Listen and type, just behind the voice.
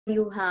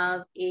you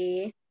have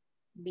A,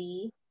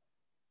 B,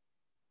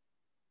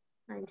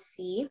 and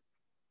C.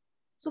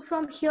 So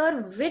from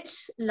here,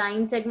 which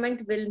line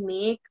segment will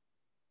make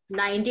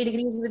 90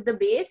 degrees with the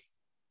base?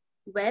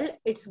 Well,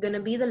 it's going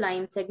to be the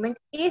line segment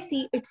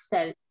AC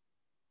itself.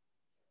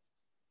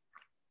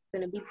 It's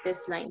going to be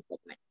this line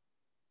segment.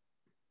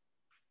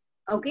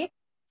 Okay.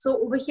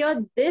 So over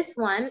here, this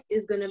one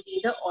is going to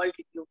be the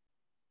altitude.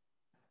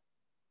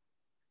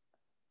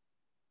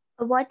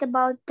 What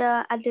about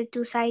the other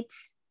two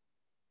sides?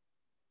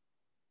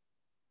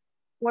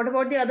 What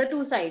about the other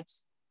two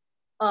sides?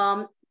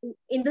 Um,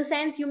 in the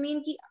sense, you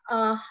mean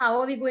how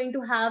are we going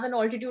to have an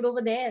altitude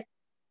over there?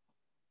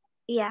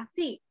 Yeah.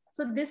 See,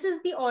 so this is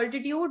the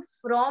altitude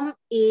from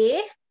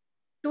A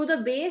to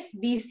the base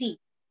BC.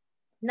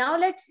 Now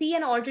let's see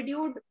an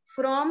altitude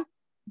from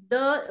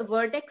the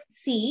vertex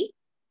C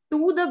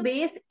to the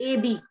base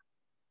AB.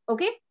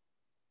 Okay?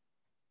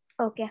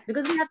 Okay.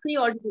 Because we have three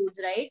altitudes,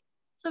 right?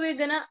 So we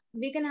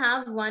can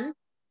have one.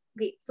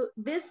 Okay, so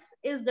this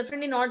is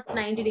definitely not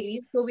 90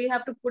 degrees. So we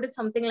have to put it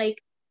something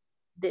like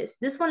this.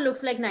 This one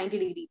looks like 90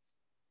 degrees.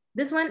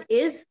 This one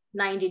is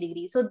 90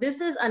 degrees. So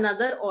this is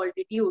another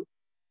altitude.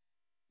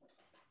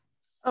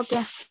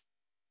 Okay.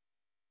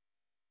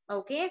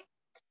 Okay.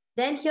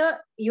 Then here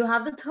you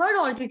have the third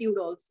altitude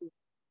also.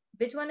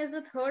 Which one is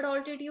the third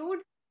altitude?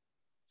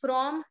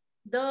 From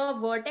the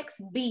vertex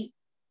B.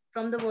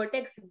 From the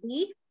vertex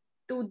B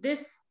to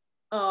this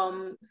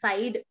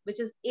side, which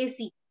is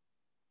AC.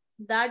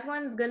 That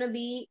one's gonna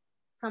be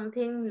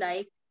something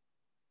like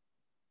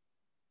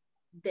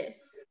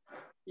this.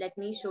 Let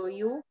me show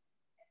you.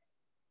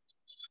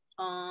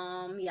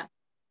 Yeah.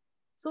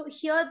 So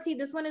here, see,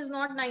 this one is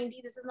not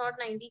 90. This is not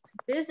 90.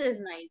 This is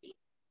 90.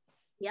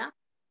 Yeah.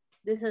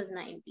 This is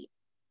 90.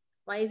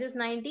 Why is this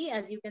 90?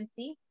 As you can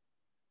see,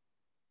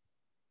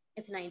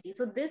 it's 90.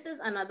 So this is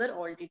another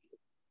altitude.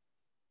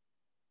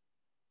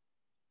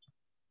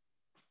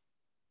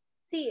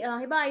 See,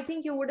 Hiba, I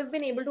think you would have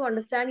been able to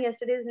understand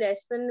yesterday's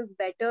lesson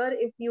better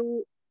if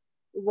you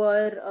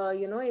were,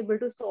 able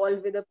to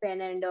solve with a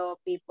pen and a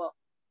paper.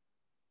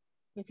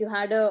 If you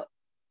had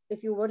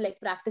if you were like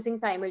practicing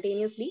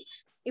simultaneously,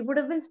 it would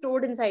have been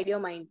stored inside your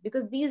mind,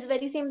 because these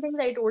very same things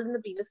I told in the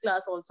previous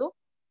class also.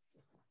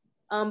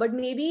 But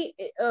maybe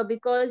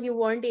because you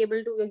weren't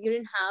able to, you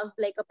didn't have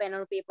like a pen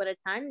or paper at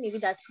hand, maybe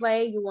that's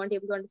why you weren't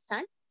able to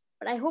understand.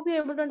 But I hope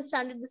you're able to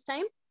understand it this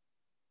time.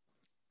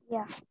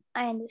 Yeah,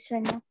 I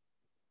understand now.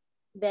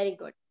 Very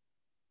good.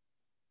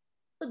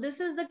 So this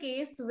is the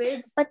case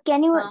with. But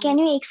can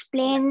you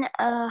explain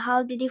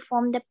how did you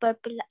form the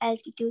purple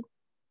altitude?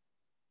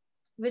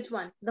 Which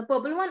one? The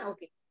purple one?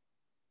 Okay.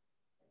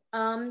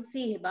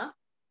 See, Hiba.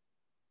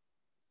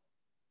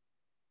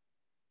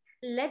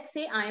 Let's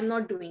say I am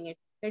not doing it.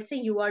 Let's say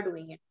you are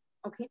doing it.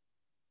 Okay.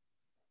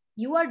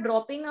 You are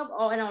dropping up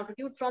an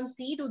altitude from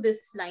C to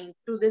this line,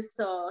 to this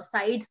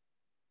side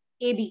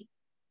AB.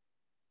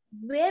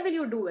 Where will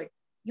you do it?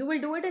 You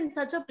will do it in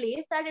such a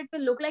place that it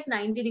will look like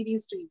 90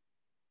 degrees to you.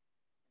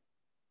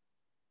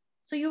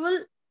 So you will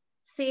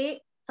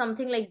say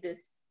something like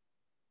this.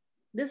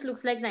 This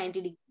looks like 90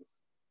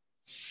 degrees.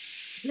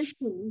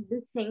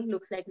 This thing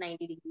looks like 90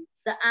 degrees.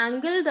 The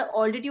angle the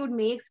altitude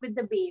makes with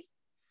the base.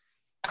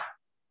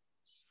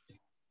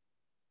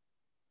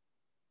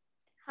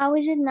 How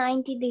is it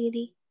 90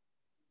 degree?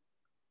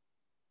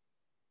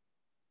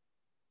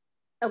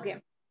 Okay.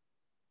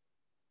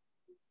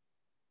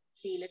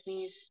 See, let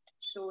me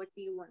show it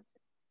to you once.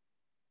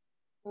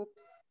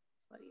 Oops,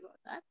 sorry about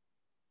that.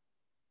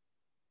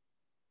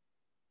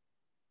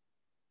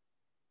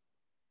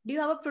 Do you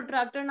have a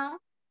protractor now?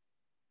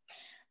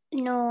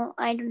 No,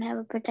 I don't have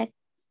a protect.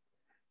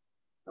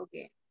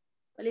 Okay.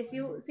 Well, if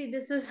you see,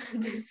 this is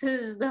this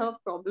is the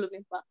problem.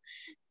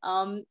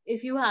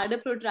 If you had a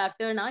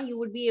protractor now, you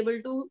would be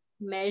able to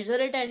measure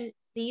it and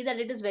see that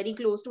it is very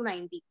close to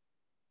 90.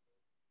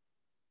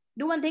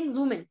 Do one thing,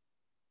 zoom in.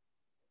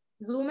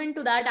 Zoom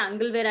into that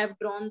angle where I've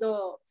drawn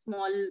the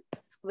small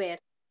square,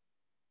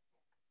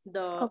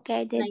 the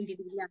Okay, I did.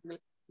 90-degree angle,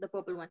 the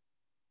purple one.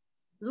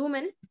 Zoom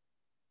in.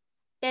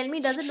 Tell me,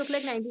 does it look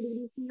like 90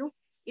 degrees to you?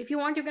 If you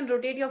want, you can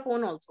rotate your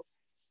phone also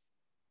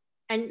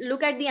and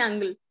look at the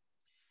angle.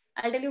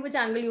 I'll tell you which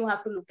angle you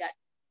have to look at.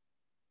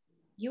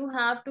 You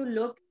have to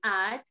look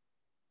at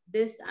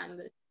this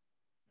angle.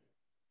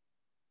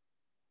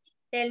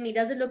 Tell me,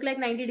 does it look like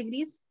 90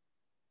 degrees?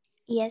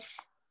 Yes.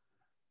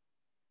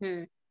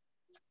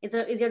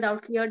 Is your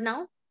doubt cleared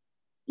now?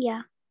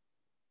 Yeah.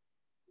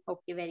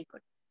 Okay, very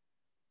good.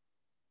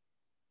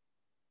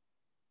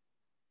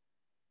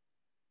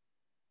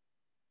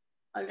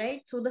 All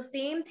right, so the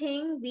same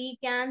thing we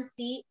can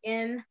see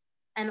in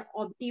an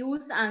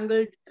obtuse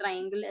angled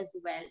triangle as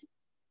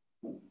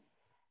well.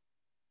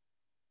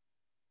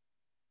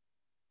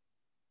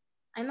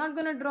 I'm not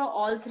going to draw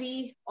all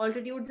three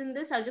altitudes in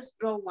this. I'll just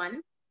draw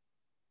one.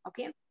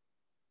 Okay.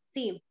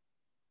 See,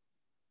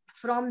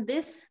 from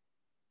this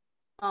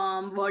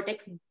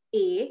vertex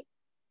A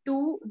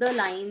to the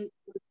line,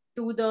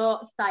 to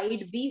the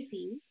side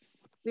BC,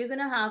 we're going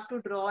to have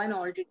to draw an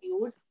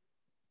altitude.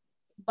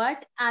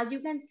 But as you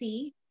can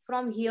see,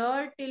 from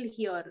here till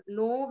here,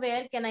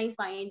 nowhere can I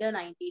find a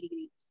 90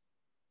 degrees.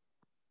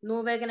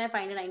 Nowhere can I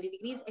find a 90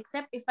 degrees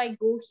except if I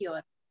go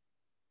here.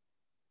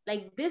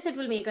 Like this, it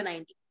will make a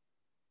 90.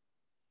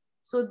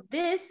 So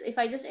this, if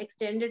I just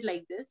extend it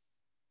like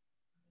this,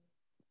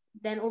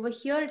 then over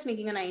here it's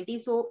making a 90.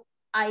 So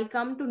I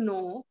come to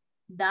know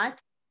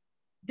that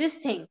this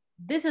thing,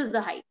 this is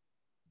the height.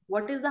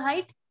 What is the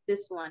height?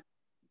 This one.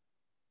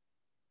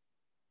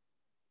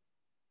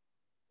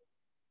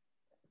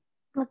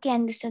 Okay,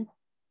 understood.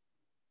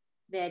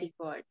 Very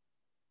good.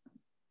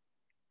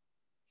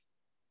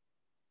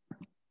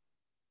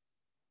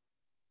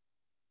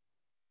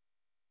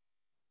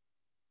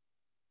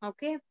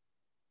 Okay.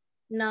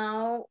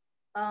 Now,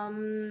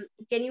 can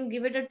you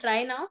give it a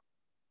try now?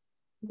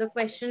 The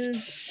question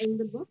in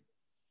the book.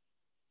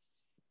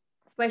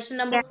 Question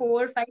number Yeah.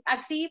 4, 5.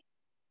 Actually,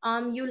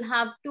 you'll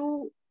have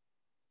to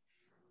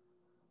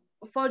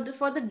for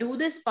the do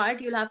this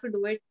part, you'll have to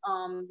do it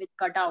with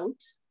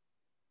cutouts.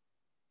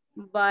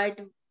 But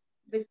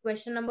with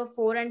question number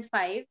 4 and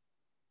 5,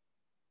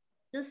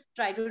 just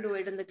try to do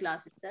it in the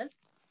class itself.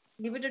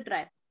 Give it a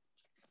try.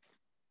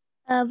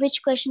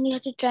 Which question you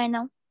have to try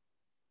now?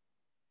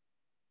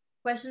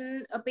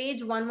 Question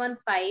page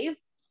 115.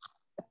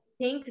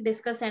 Think,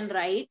 discuss, and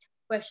write.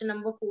 Question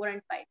number 4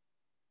 and 5.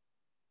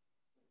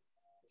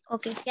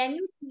 Okay. Can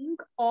you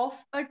think of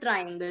a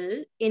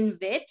triangle in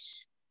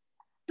which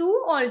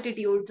two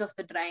altitudes of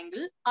the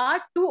triangle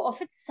are two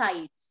of its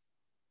sides?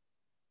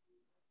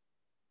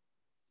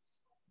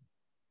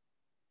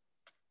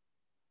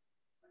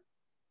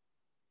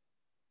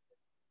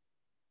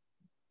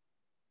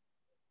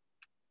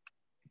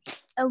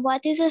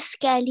 What is a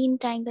scalene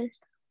triangle?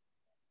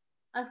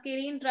 A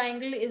scalene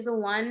triangle is the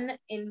one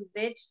in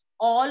which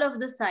all of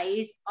the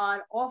sides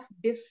are of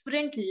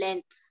different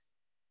lengths.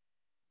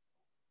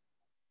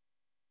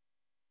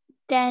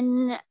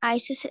 Then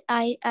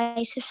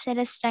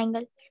isosceles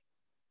triangle.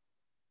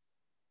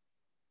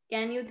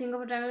 Can you think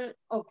of a triangle?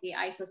 Okay,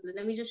 isosceles.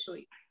 Let me just show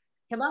you.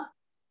 Heba?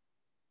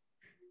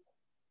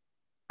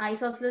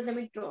 Isosceles, let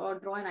me draw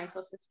an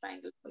isosceles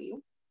triangle for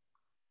you.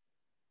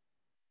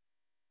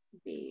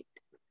 Wait.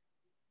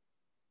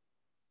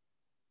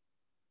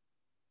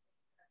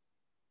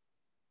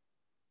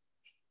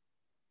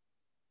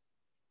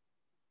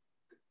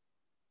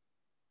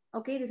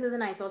 Okay, this is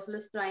an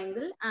isosceles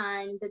triangle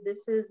and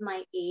this is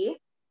my A,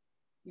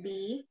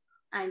 B,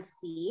 and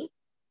C.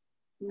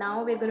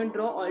 Now we're going to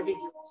draw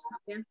altitudes.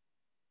 Okay.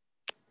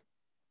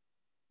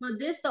 For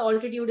this, the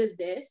altitude is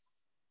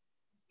this.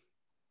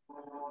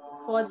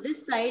 For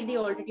this side, the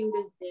altitude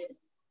is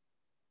this.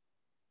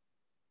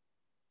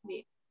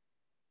 Wait.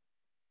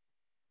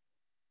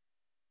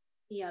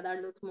 Yeah,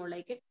 that looks more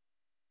like it.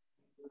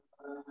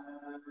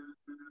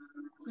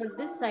 For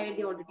this side,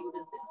 the altitude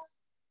is this.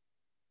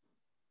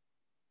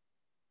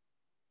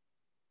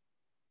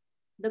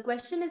 The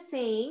question is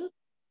saying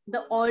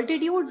the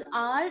altitudes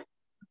are,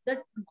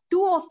 the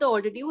two of the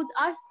altitudes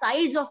are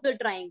sides of the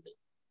triangle.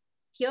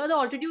 Here, the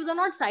altitudes are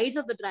not sides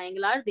of the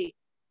triangle, are they?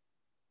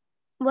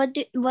 What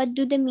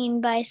do they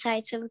mean by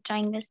sides of a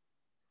triangle?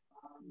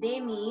 They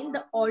mean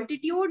the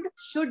altitude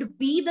should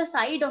be the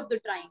side of the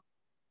triangle.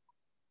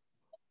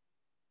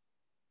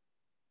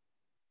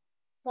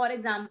 For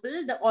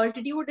example, the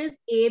altitude is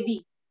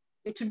AB.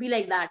 It should be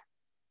like that.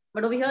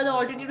 But over here, the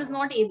altitude is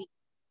not AB.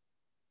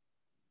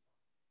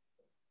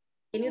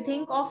 Can you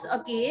think of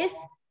a case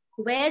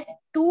where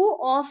two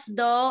of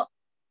the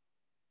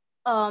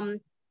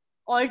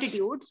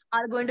altitudes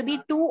are going to be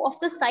two of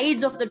the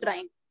sides of the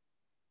triangle?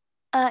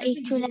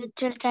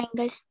 Equilateral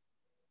triangle.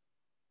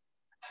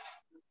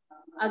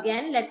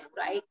 Again, let's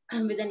try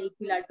with an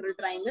equilateral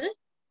triangle.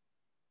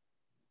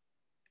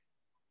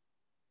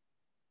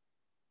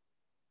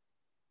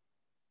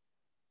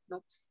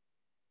 Oops.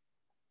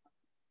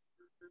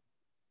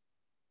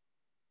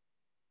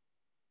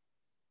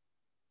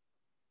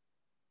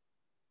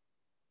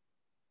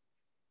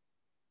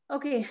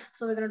 Okay,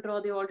 so we're going to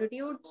draw the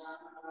altitudes.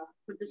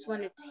 For this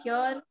one, it's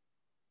here.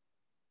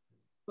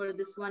 For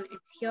this one,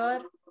 it's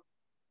here.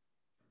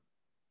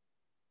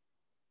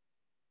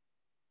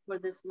 For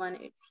this one,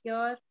 it's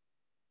here.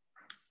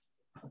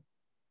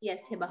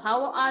 Yes, Hiba.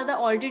 How are the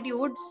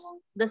altitudes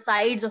the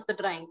sides of the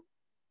triangle?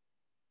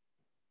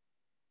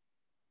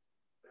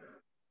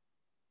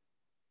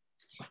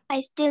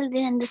 I still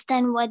didn't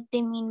understand what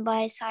they mean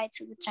by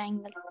sides of a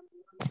triangle.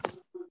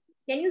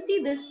 Can you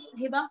see this,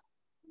 Hiba?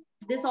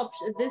 This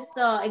option, this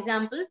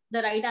example,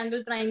 the right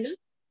angle triangle.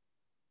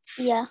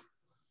 Yeah.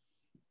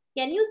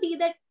 Can you see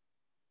that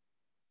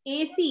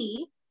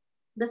AC,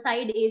 the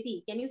side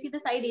AC? Can you see the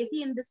side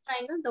AC in this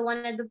triangle, the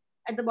one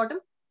at the bottom?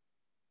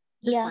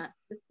 This Yeah. one.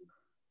 This one.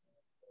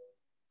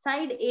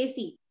 Side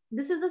AC.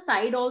 This is the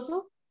side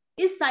also.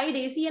 Is side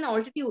AC an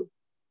altitude?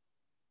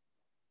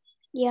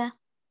 Yeah.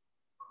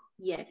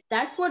 Yes,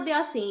 that's what they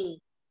are saying.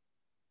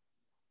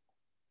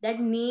 That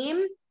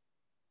name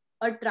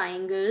a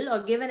triangle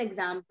or give an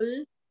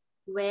example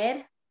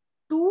where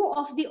two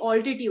of the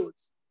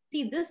altitudes.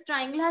 See, this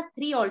triangle has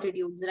three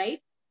altitudes,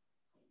 right?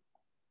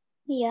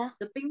 Yeah.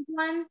 The pink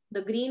one,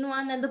 the green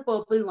one, and the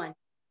purple one.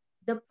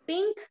 The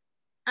pink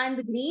and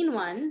the green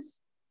ones,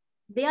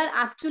 they are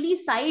actually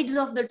sides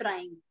of the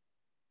triangle.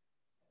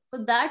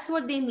 So that's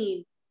what they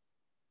mean.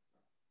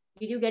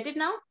 Did you get it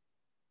now?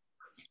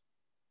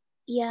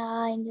 Yeah,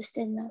 I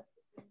understand now.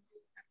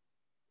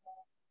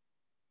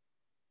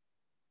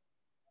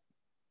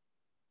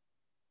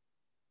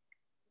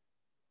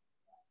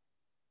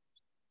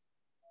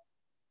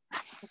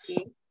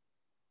 Okay.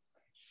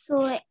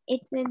 So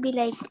it will be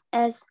like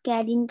a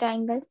scalene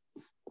triangle.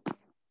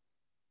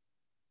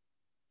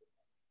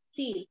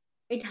 See,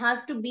 it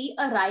has to be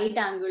a right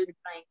angled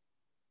triangle.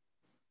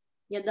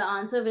 Yeah, the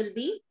answer will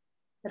be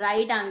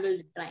right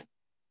angled triangle.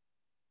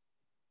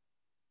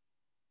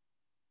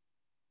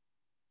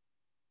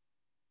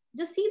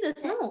 Just see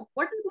this, no?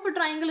 What type of a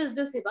triangle is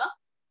this, Hiba?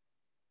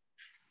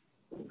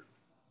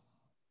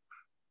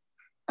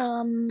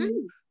 Um,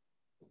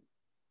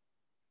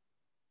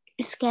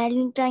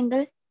 Scalene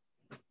triangle.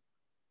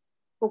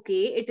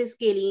 Okay, it is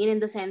scalene in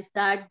the sense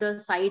that the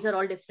sides are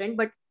all different,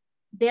 but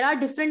there are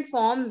different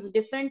forms,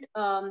 different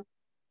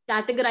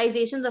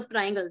categorizations of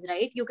triangles,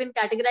 right? You can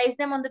categorize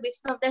them on the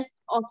basis of their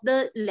of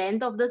the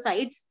length of the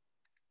sides,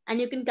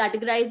 and you can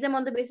categorize them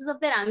on the basis of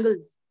their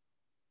angles.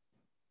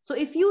 So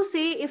if you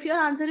say, if your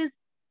answer is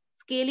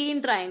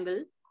scalene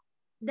triangle,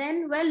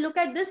 then well, look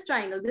at this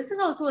triangle. This is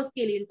also a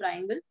scalene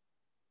triangle,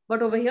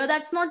 but over here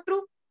that's not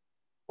true.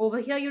 Over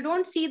here you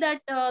don't see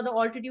that the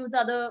altitudes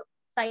are the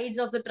sides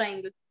of the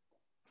triangle.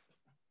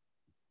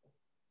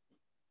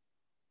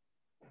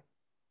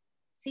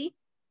 See,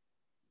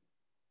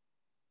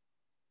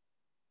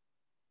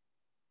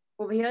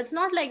 over here it's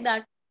not like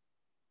that.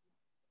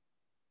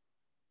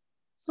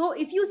 So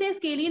if you say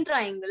scalene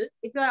triangle,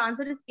 if your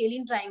answer is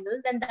scalene triangle,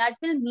 then that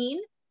will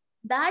mean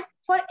that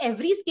for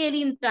every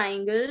scalene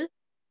triangle,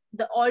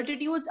 the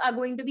altitudes are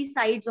going to be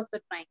sides of the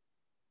triangle.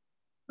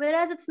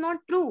 Whereas it's not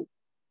true.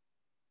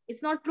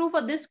 It's not true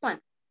for this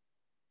one,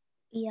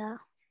 Yeah.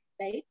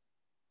 right?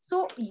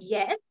 So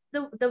yes,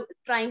 the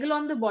triangle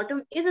on the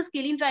bottom is a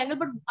scalene triangle,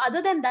 but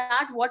other than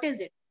that, what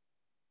is it?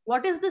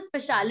 What is the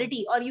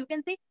speciality? Or you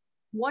can say,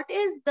 what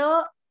is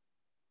the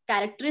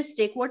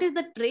characteristic? What is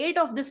the trait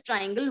of this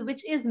triangle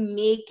which is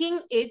making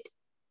it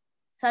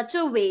such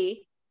a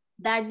way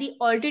that the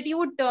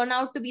altitude turn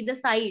out to be the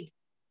side?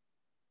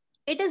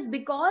 It is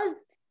because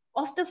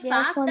of the They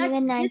are fact that forming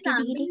a this 90-degree.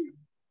 angle is,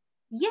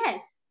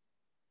 yes,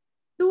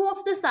 two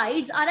of the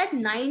sides are at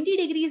 90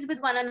 degrees with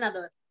one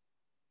another.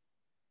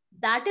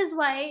 That is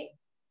why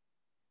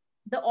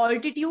the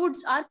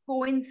altitudes are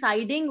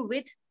coinciding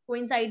with,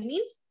 coincide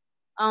means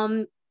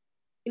um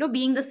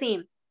being the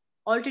same.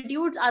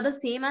 Altitudes are the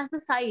same as the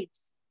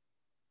sides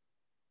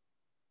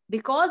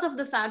because of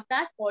the fact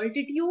that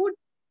altitude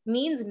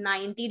means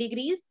 90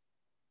 degrees.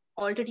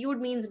 Altitude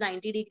means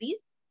 90 degrees.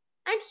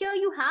 And here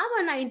you have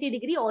a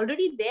 90-degree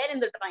already there in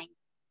the triangle.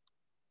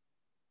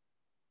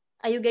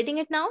 Are you getting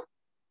it now?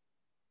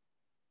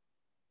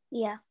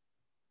 Yeah.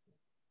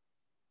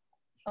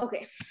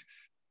 Okay.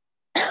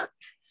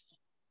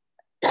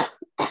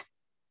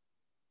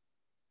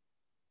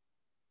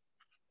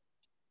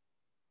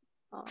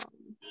 Um,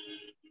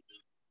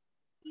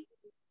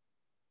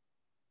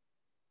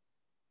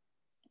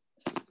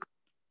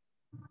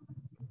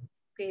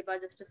 okay,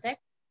 but just a sec.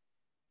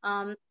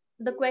 Um,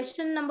 the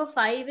question number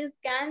 5 is,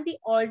 can the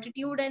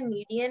altitude and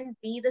median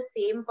be the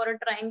same for a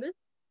triangle?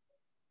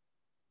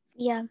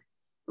 Yeah.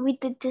 We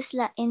did this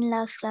in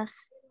last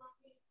class.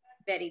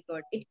 Very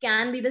good. It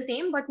can be the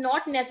same, but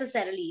not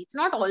necessarily. It's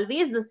not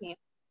always the same.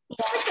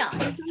 But yeah, in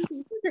some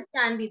cases it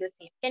can be the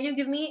same. Can you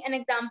give me an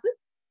example?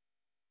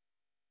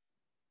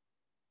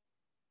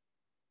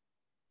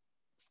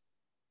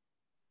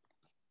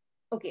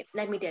 Okay,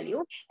 let me tell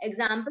you.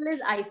 Example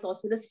is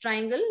isosceles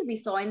triangle we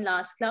saw in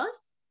last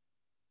class,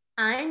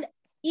 and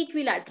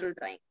equilateral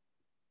triangle.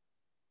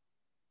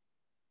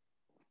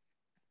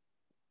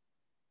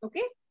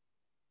 Okay.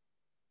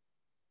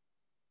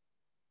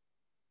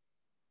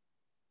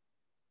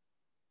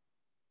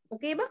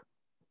 Okay, ba?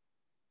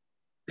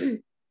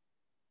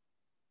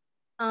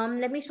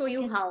 Let me show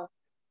you Okay. how.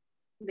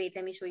 Wait,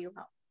 let me show you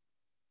how.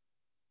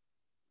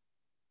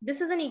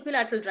 This is an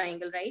equilateral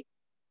triangle, right?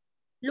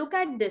 Look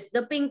at this,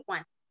 the pink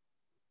one.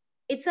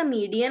 It's a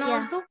median Yeah.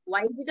 also.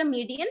 Why is it a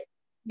median?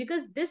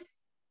 Because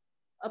this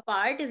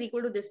part is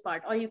equal to this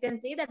part, or you can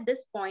say that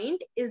this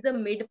point is the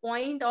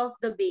midpoint of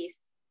the base,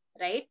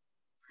 right?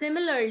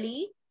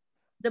 Similarly,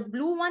 the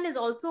blue one is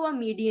also a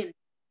median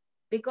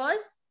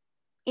because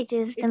It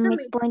is the it's a mid,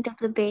 midpoint of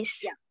the base.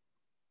 yeah,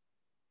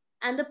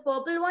 and the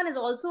purple one is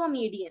also a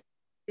median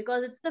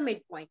because it's the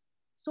midpoint.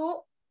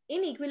 So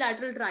in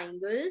equilateral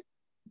triangle,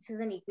 this is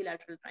an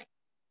equilateral triangle.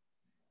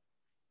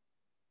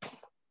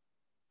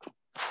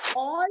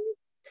 All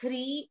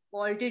three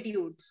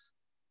altitudes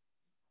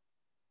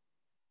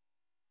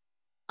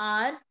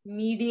are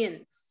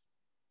medians.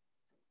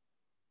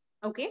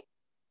 Okay.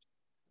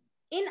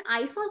 In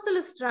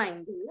isosceles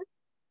triangle,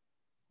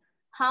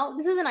 how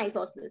this is an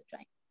isosceles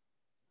triangle.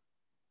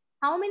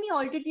 How many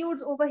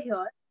altitudes over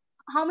here?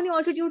 How many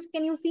altitudes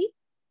can you see?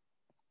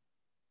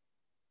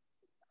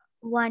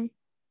 1.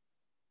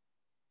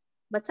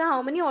 Bacha,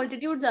 how many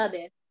altitudes are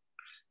there?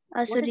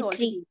 What is Sorry, 3.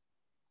 altitude?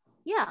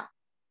 Yeah,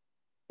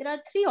 there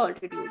are 3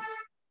 altitudes.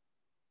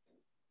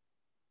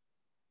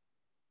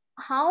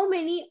 How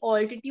many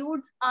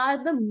altitudes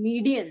are the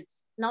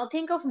medians? Now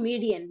think of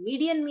median.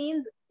 Median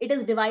means it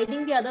is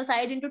dividing the other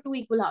side into 2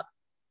 equal halves.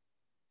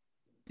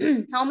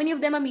 How many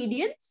of them are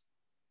medians?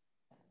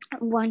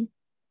 1.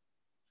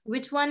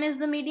 Which one is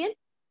the median?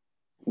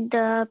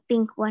 The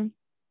pink one.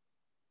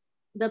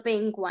 The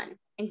pink one.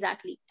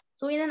 Exactly.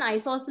 So in an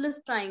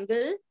isosceles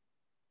triangle,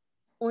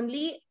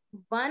 only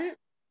one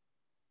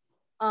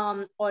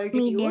altitude.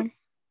 Median.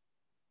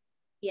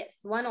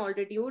 Yes, one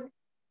altitude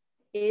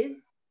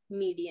is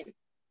median.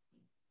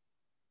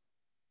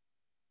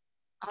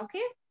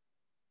 Okay.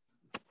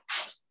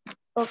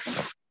 Okay.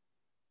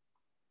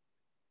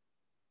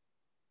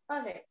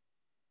 All right.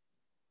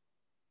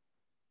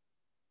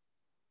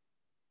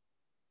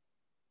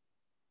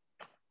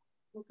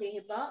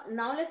 Okay, Hiba.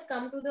 Now let's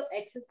come to the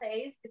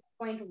exercise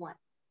 6.1.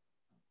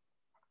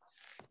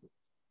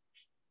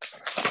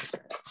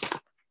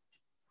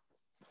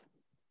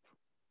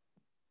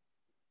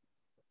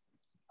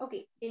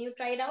 Okay, can you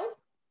try it out?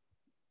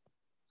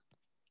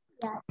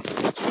 Yeah.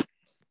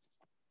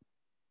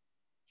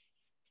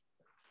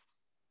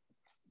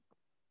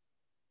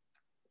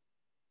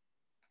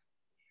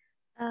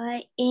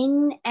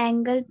 In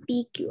angle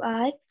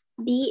PQR,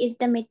 D is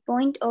the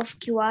midpoint of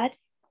QR.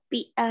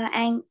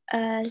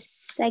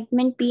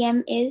 Segment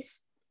PM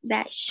is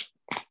dash.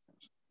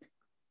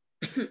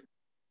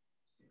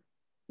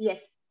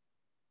 Yes.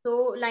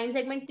 So line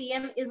segment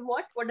PM is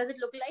what? What does it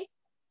look like?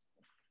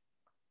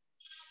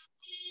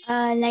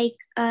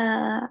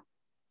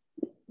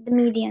 The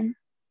median.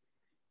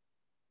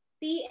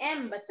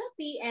 PM, bacha,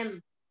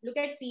 PM. Look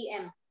at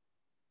PM.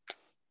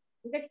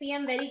 Look at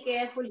PM very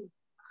carefully.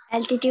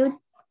 Altitude.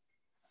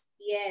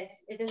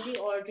 Yes, it is the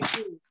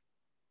altitude.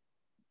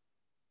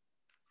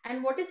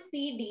 And what is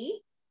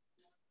PD?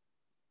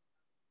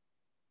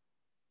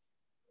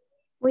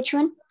 Which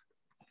one?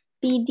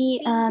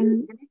 PD.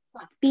 PD,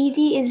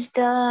 PD is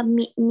the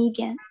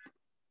median.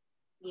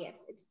 Yes,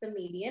 it's the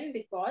median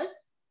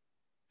because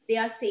they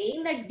are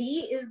saying that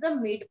D is the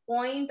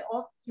midpoint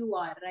of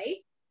QR,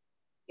 right?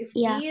 If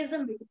Yeah. D is the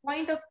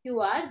midpoint of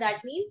QR,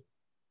 that means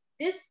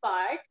this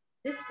part,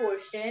 this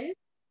portion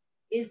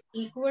is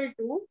equal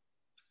to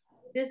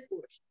this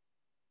portion.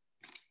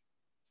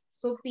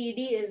 So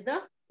PD is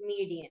the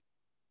median.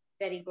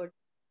 Very good.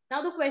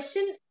 Now the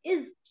question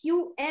is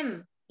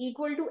QM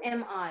equal to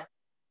MR.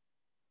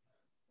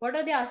 What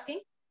are they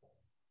asking?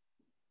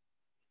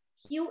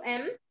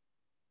 QM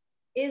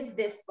is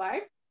this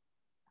part.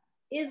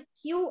 Is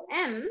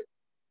QM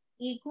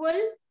equal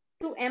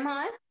to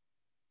MR?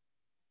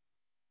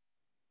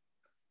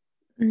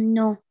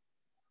 No.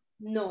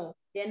 No,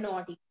 they're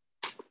not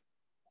equal.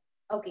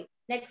 Okay,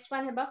 next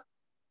one, Heba.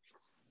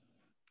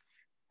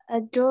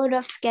 Draw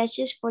rough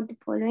sketches for the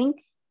following.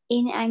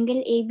 In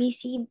angle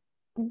ABC,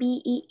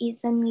 BE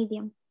is a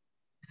median.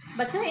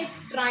 Bacha, it's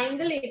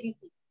triangle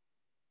ABC.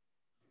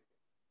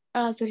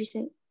 Sorry.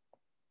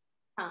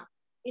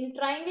 In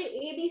triangle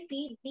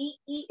ABC,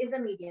 BE is a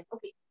median.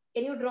 Okay,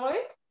 can you draw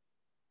it?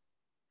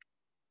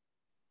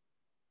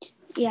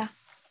 Yeah.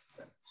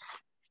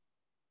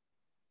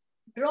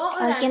 Draw a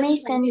Can I random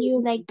send triangle you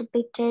ABC. like the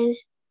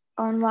pictures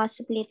on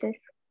WhatsApp later?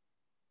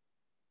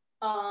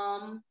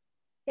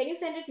 Can you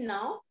send it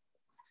now?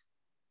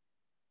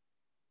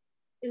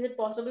 Is it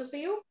possible for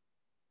you?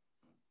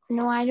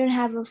 No, I don't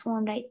have a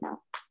phone right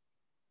now.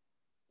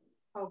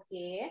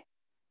 Okay.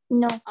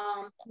 No.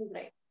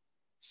 Right.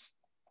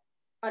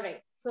 All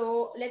right.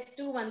 So let's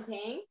do one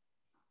thing.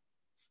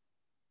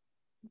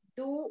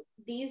 Do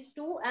these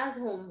two as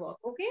homework.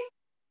 Okay.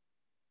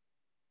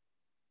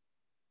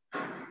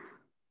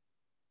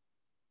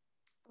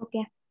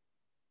 Okay.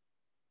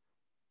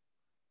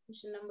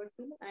 Question number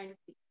 2 and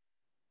 3.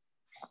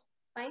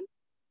 Fine.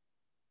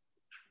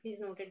 Please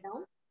note it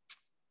down.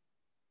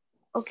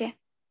 Okay.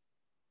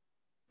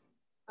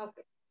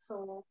 Okay.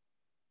 So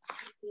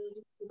let me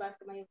just go back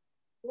to my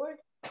board.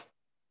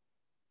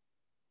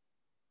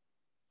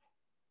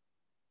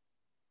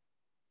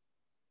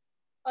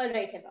 All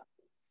right, Heba.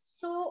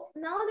 So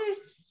now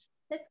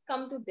let's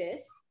come to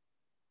this.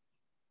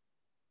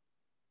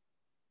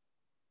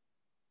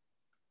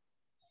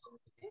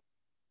 Okay.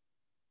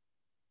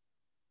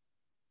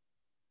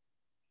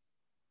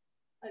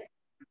 All right.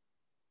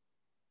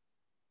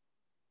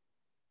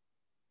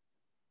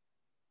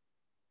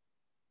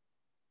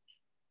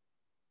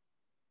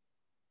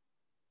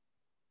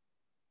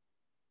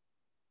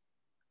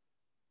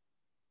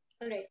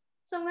 All right.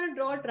 So I'm going to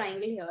draw a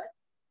triangle here.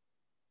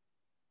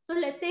 So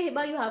let's say,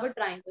 Hiba, you have a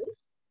triangle.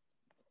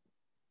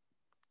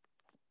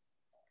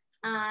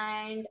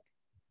 And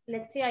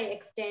let's say I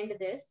extend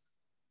this.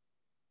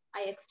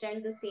 I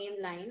extend the same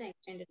line. I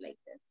extend it like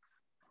this.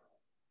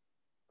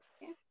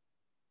 Okay.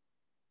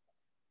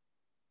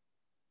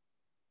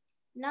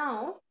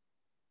 Now,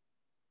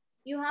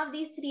 you have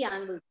these 3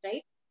 angles,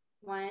 right?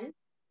 1,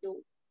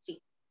 2,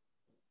 3.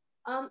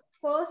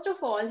 First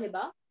of all,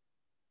 Hiba,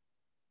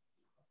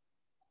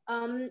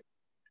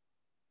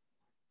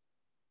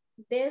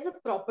 There's a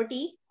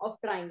property of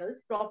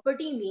triangles.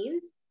 Property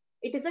means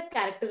it is a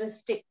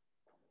characteristic.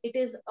 It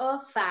is a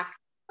fact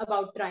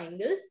about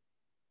triangles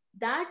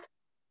that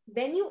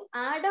when you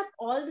add up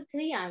all the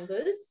three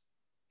angles,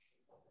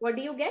 what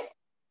do you get?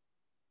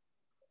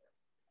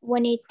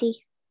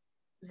 180.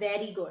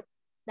 Very good.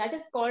 That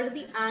is called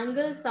the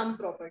angle sum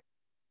property.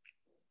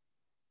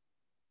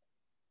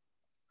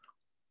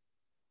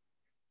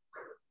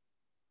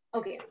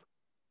 Okay.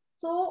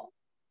 So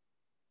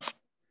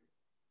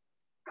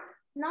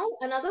now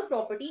another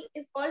property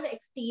is called the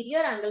exterior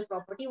angle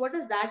property. What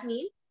does that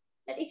mean?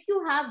 That if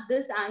you have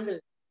this angle,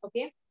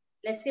 okay,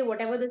 let's say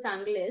whatever this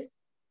angle is,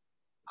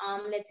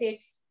 let's say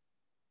it's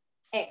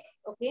X,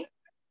 okay,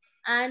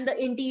 and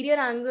the interior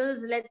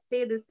angles, let's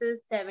say this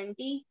is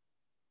 70,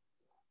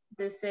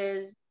 this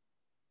is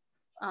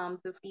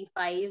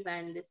 55,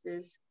 and this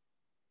is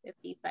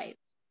 55,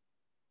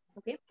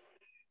 okay.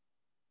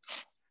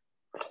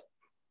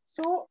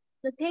 So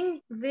the thing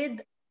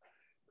with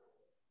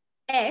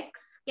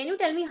X, can you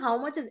tell me how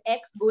much is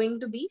X going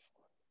to be?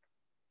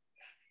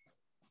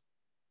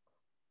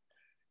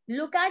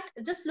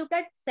 Just look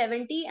at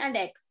 70 and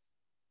X.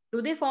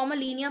 Do they form a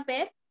linear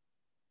pair?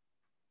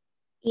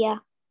 Yeah.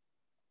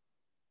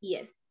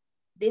 Yes,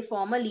 they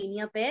form a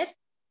linear pair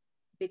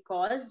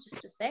because,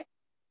 just a sec,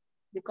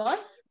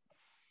 because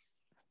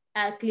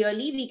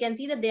clearly we can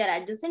see that they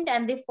are adjacent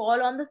and they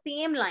fall on the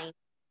same line.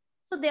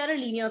 So they are a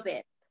linear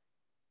pair.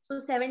 So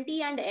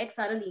 70 and X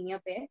are a linear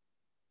pair.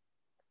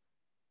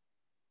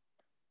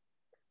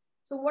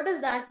 So what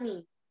does that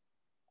mean?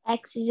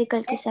 X is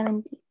equal to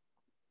 70.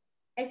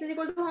 X is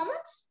equal to how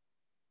much?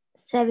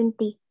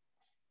 70.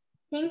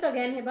 Think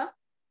again, Hiba.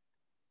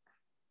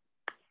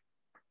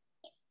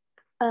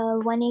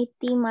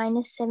 180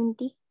 minus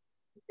 70.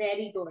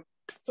 Very good.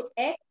 So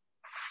X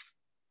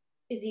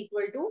is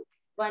equal to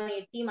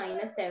 180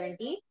 minus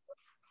 70.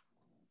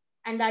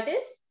 And that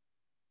is?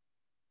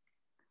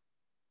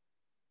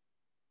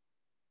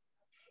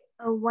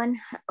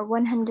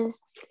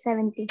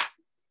 170.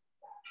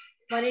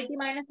 180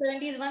 minus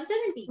 70 is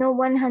 170. No,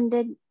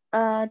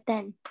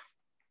 110.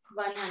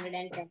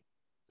 110.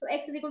 So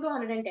X is equal to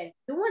 110.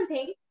 Do one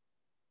thing.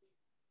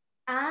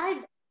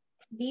 Add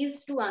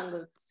these two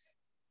angles.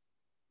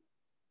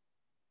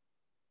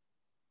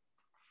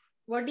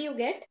 What do you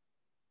get?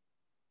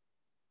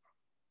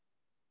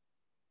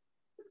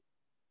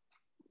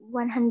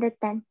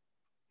 110.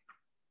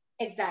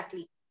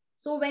 Exactly.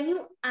 So when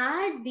you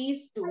add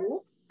these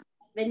two,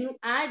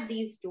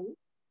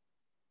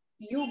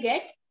 you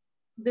get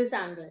this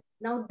angle.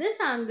 Now this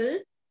angle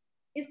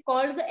is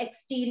called the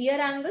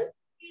exterior angle.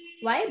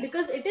 Why?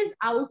 Because it is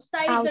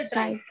outside the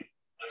triangle.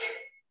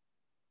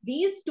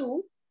 These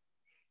two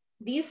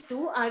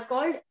are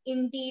called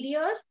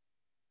interior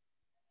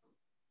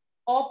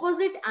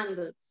opposite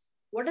angles.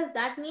 What does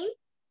that mean?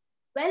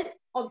 Well,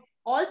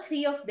 all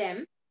three of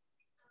them,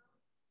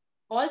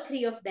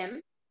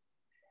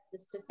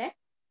 just a sec,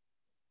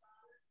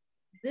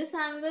 this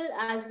angle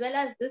as well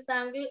as this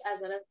angle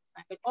as well as this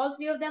angle, all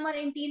three of them are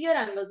interior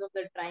angles of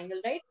the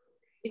triangle, right?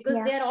 Because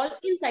they are all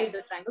inside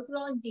the triangle, so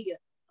all interior.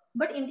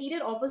 But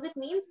interior opposite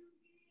means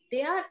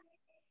they are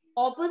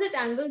opposite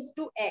angles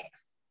to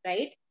X,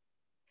 right?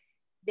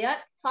 They are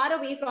far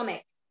away from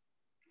X.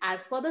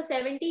 As for the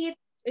 70,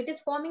 it is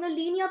forming a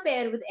linear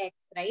pair with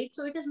X, right?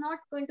 So it is not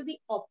going to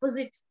be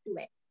opposite to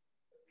X.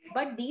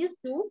 But these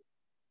two,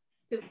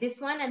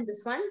 this one and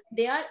this one,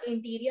 they are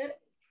interior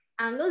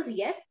angles,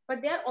 yes,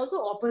 but they are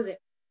also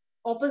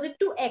opposite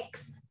to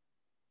X.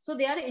 So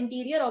they are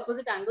interior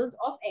opposite angles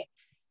of X.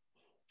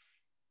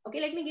 Okay,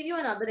 let me give you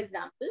another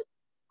example.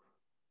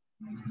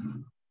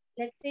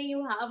 Let's say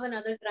you have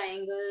another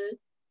triangle.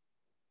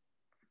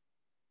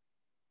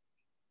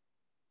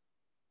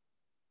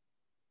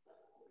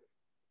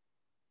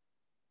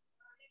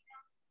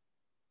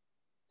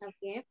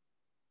 Okay.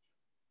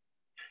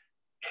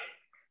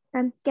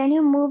 Can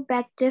you move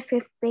back to the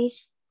 5th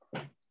page?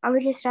 I will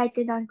just write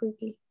it down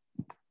quickly.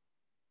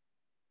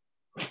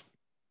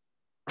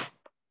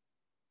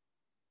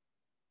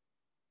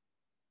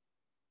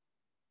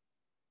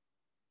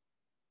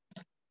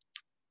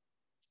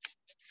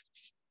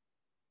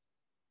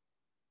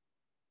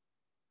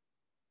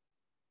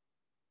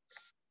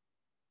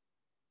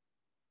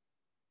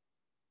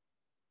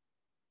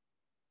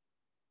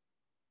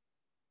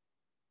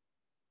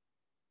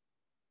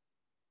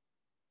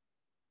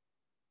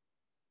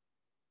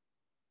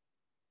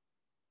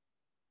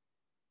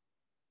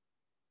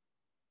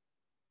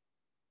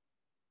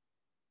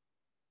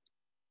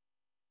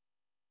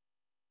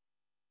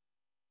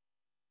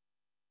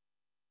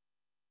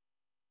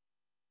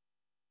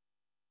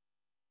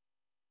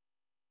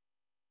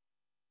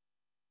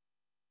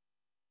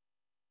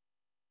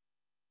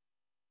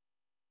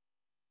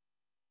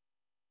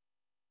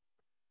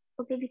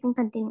 Okay, we can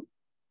continue.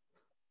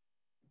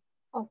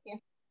 Okay.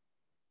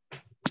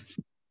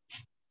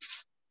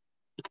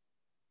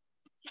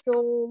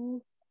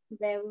 So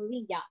where were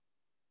we? Yeah.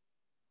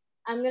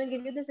 I'm going to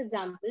give you this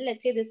example.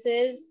 Let's say this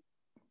is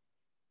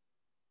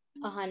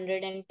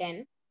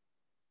 110.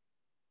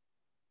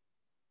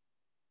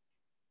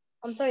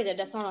 I'm sorry,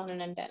 that's not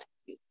 110.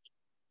 Excuse me.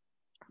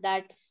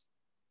 That's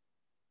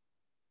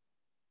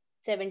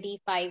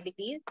 75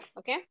 degrees.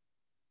 Okay.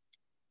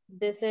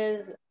 This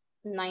is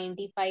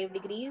 95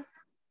 degrees.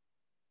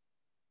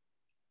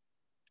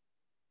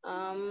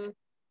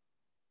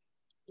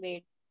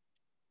 Wait.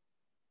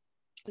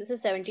 This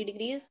is 70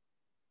 degrees.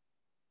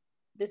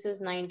 This is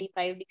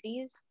 95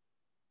 degrees.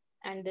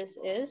 And this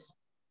is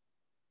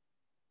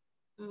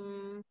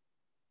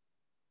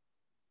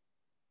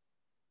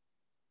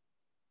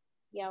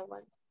yeah,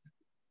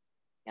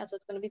 so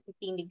it's going to be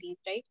 15 degrees,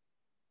 right?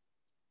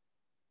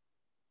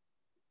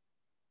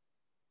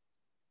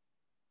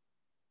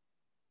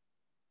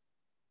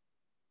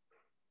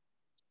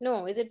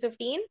 No, is it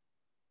 15?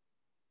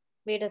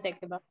 Wait a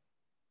second.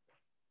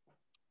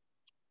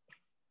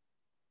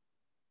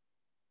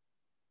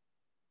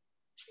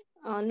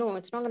 No,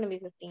 it's not going to be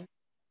 15.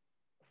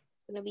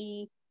 It's going to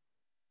be,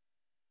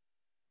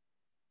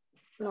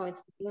 no,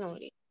 it's 15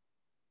 only.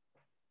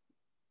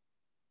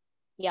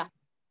 Yeah,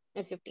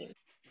 it's 15.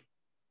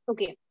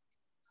 Okay.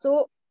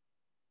 So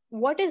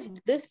what is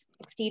this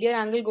exterior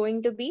angle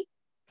going to be?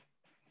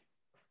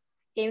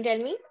 Can you tell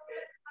me?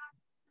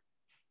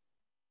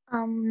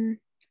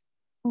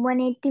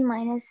 180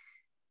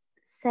 minus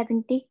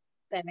 70.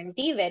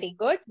 70, very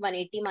good.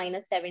 180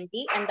 minus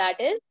 70, and that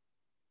is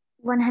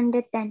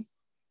 110.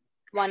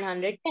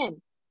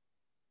 110.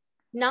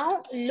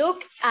 Now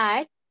look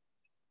at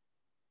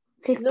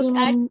 15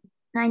 and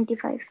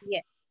 95.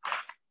 yes.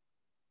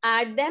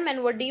 Add them,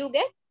 and what do you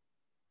get?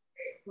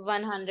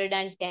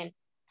 110.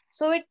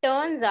 So it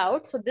turns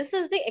out, so this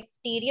is the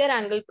exterior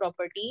angle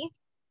property.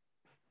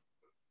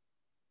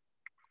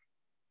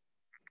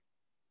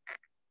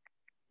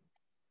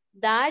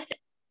 That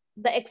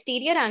the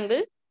exterior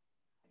angle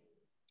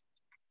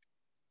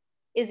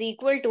is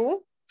equal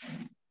to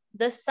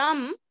the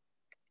sum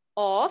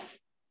of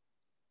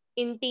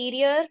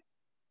interior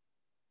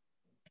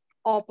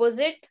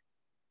opposite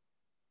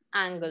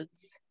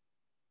angles.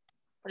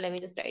 Let me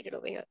just write it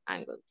over here,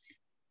 angles.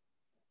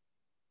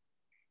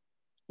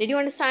 Did you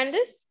understand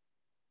this?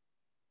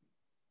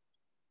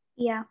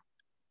 Yeah.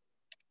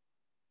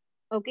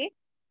 Okay.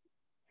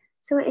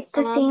 So it's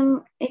the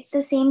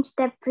same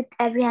step with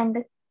every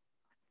angle.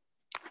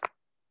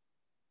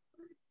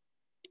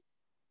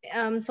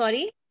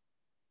 Sorry.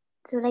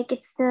 So like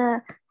it's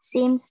the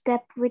same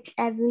step with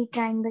every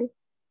triangle.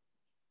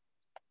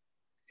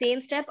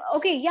 Same step.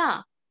 Okay,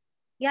 yeah.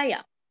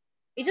 Yeah.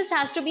 It just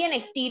has to be an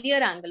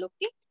exterior angle,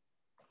 okay?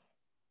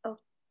 Oh.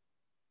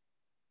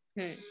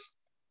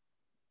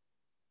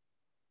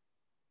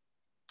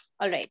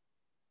 All right.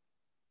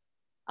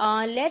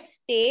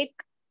 Let's take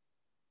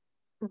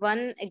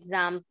one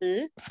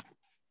example.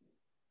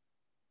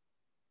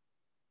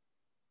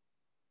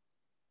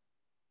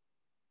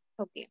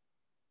 Okay.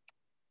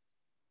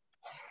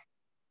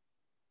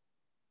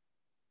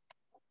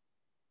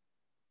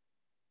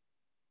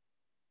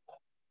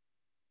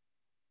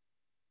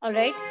 All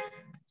right.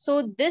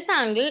 So this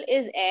angle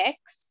is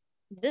X.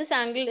 This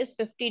angle is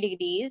 50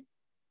 degrees.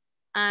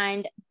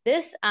 And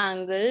this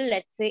angle,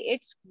 let's say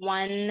it's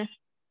 100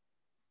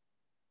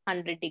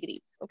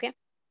 degrees. Okay.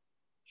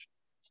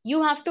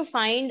 You have to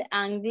find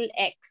angle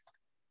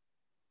X.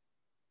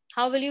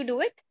 How will you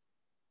do it?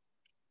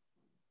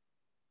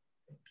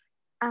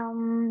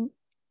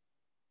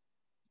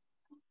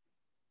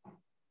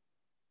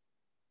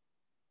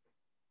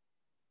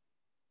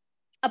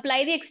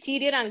 Apply the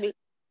exterior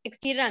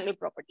angle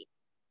property.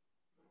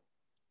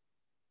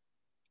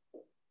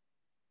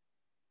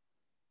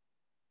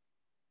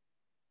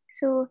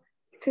 So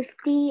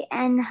 50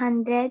 and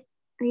 100,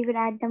 we will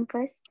add them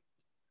first.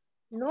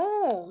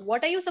 No,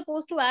 what are you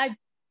supposed to add,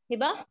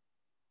 Hiba?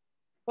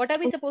 What are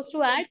we supposed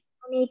to add?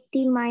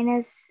 180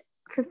 minus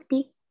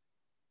 50.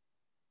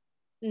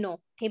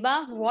 No,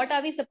 Hiba, what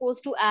are we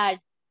supposed to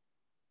add?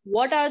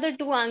 What are the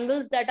two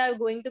angles that are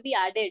going to be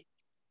added?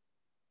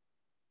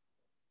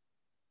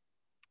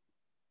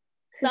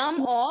 50.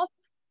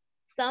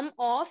 Sum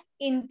of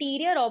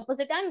interior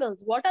opposite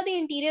angles. What are the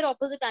interior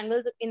opposite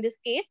angles in this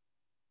case?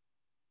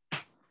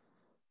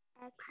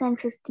 X and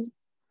 50.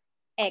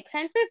 X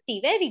and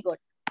 50. Very good.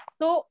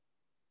 So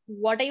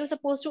what are you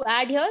supposed to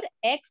add here?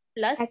 X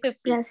plus 50. X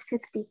plus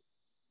 50.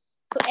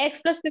 So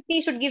X plus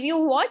 50 should give you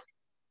what?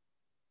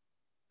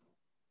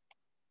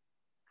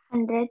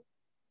 100.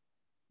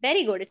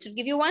 Very good. It should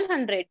give you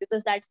 100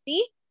 because that's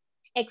the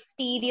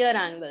exterior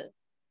angle.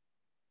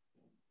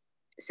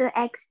 So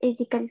X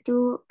is equal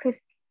to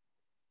 50.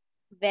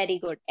 Very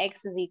good.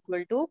 X is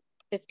equal to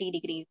 50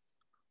 degrees.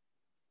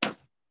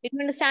 Did you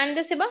understand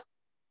this, Hiba?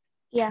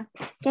 Yeah.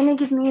 Can you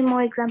give me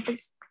more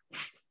examples?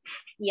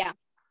 Yeah.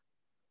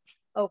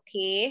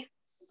 Okay.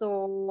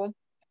 So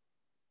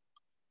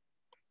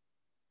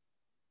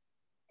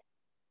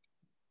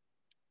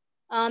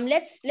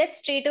let's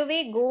straight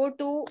away go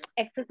to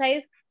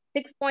exercise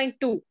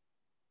 6.2.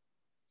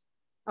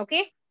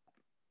 Okay.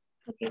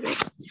 Okay.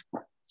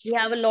 We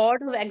have a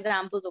lot of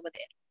examples over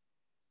there.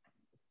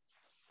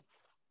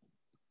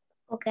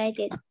 Okay, I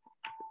did.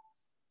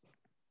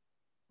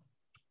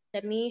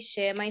 Let me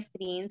share my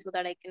screen so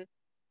that I can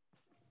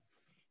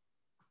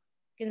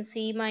can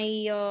see my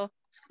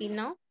screen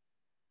now.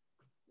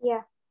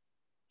 Yeah.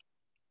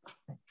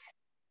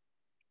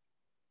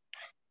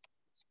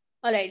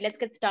 All right, let's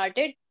get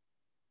started.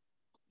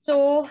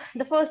 So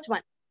the first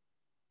one,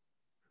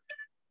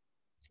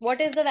 what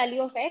is the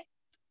value of x?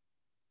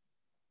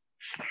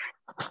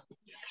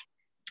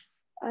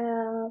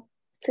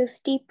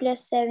 50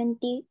 plus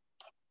 70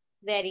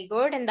 Very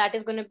good. And that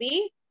is going to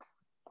be,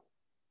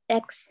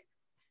 x.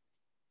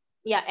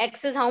 yeah,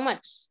 x is how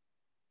much?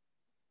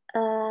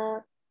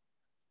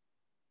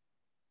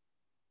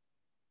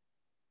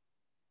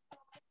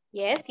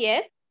 Yes,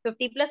 yes.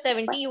 50 plus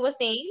 70, you were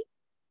saying.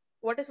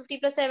 What is 50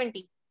 plus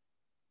 70?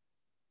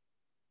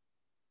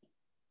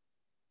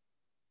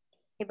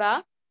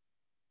 Hiba?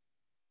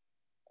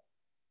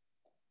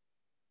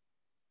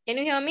 Can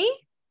you hear me?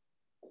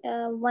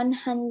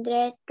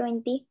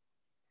 120.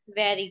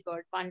 Very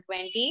good.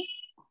 120.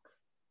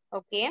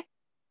 Okay.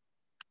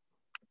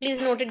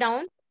 Please note it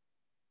down.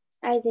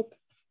 I did.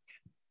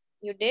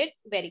 You did.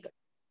 Very good.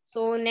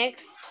 So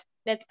next,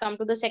 let's come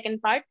to the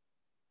second part.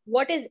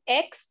 What is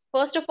x?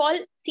 First of all,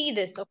 see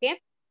this, okay?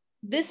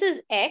 This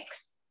is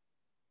x.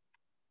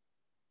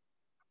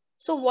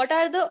 So what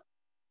are the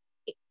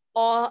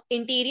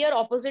interior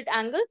opposite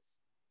angles?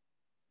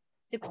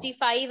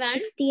 65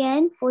 and 60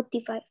 and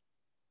 45.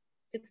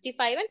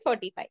 65 and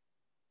 45,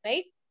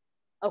 right?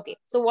 Okay.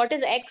 So what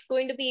is x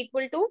going to be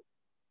equal to?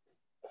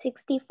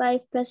 65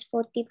 plus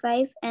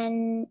 45,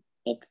 and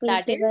it will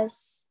That give is,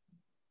 us.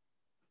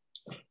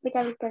 Wait,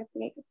 I will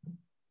calculate it.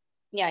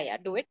 yeah,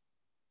 do it.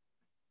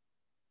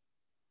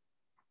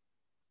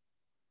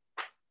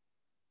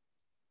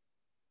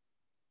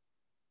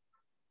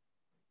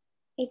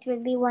 It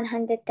will be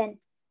 110.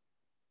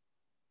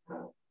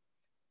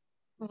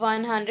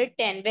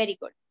 110. Very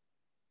good.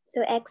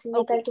 So x is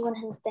Okay. equal to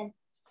 110.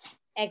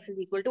 X is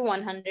equal to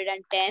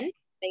 110.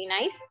 Very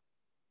nice.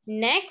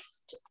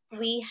 Next,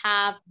 we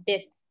have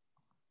this.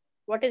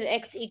 What is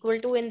x equal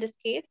to in this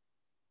case?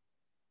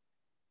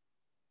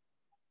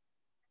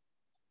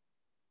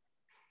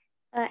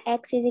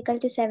 X is equal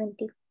to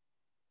 70.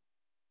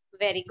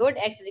 Very good.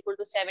 X is equal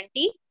to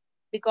 70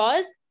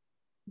 because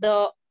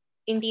the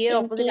interior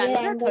opposite Interior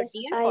angles are 30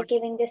 angles and are 40.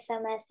 giving the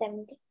sum as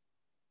 70.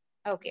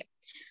 Okay.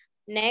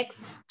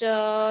 Next,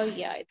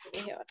 yeah, it's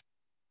over here.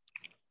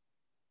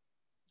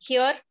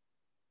 Here,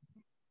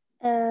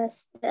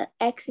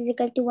 X is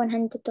equal to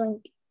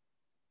 120.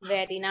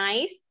 very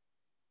nice.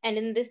 And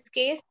in this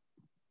case,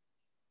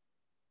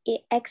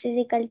 X is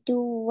equal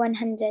to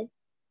 100.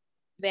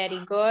 very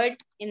good.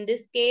 In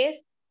this case,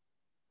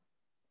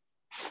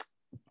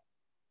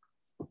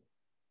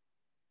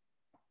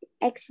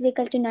 X is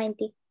equal to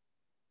 90.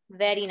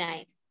 very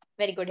nice.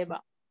 Very good, Hiba.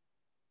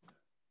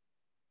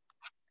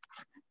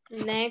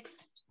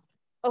 Next,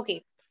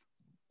 okay.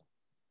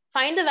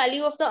 Find the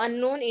value of the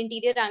unknown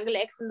interior angle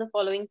x in the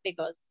following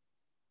figures.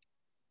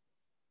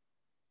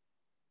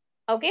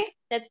 Okay,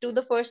 let's do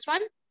the first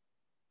one.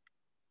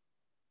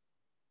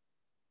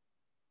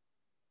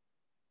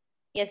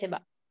 Yes, Hiba.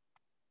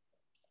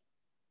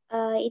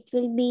 It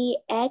will be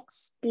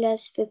x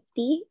plus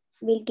 50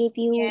 will give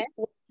you Yes.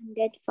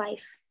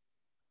 105.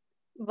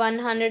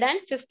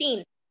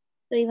 115.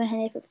 Sorry,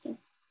 115.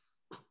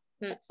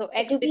 So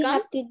x do we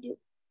becomes, have to do?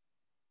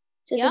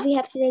 So yeah, do we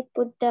have to like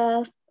put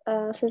the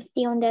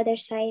 50 on the other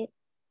side?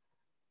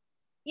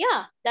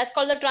 yeah, that's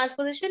called the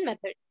transposition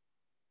method.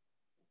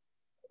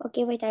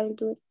 Okay, wait, I will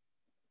do it.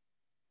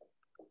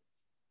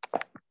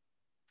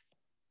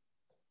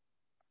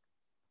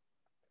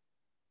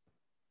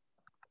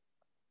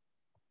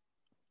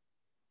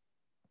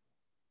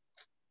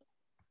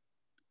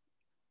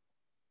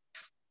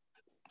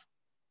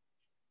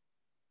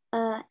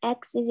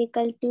 X is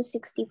equal to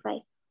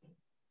 65.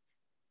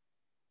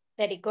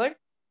 Very good.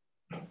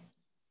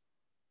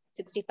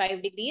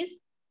 65 degrees.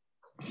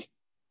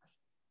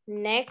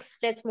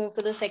 Next, let's move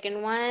to the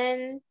second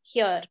one.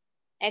 Here,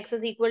 x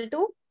is equal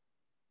to,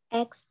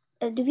 X,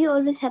 do we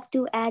always have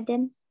to add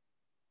them?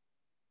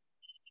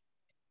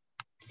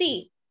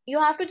 see, you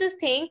have to just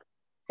think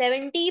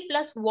 70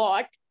 plus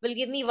what will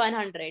give me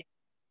 100.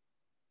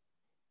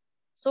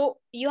 So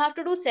you have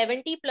to do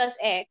 70 plus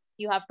x.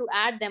 You have to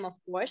add them, of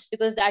course,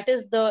 because that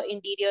is the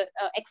interior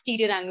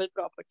exterior angle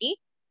property.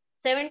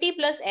 70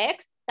 plus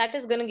x, that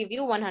is going to give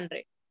you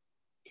 100.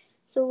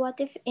 So what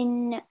if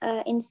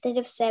instead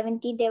of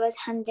 70 there was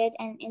 100,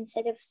 and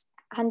instead of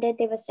 100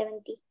 there was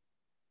 70?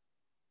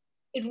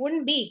 It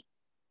wouldn't be.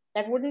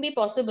 That wouldn't be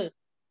possible.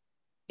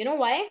 You know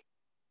why?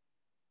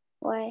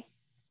 Why?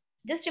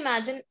 Just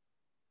imagine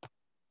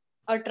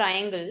a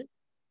triangle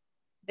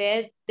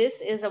where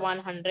this is a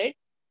 100.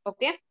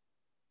 Okay.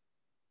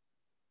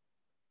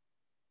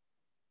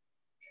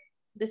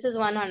 This is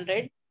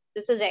 100.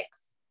 This is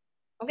x.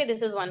 Okay,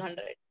 this is 100.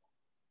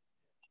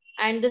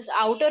 And this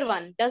outer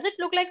one, does it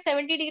look like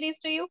 70 degrees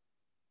to you?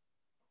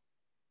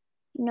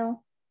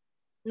 No.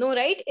 No,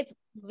 right? It's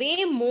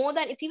way more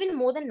than, it's even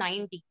more than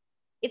 90.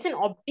 It's an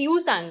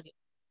obtuse angle.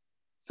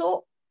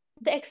 So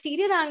the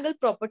exterior angle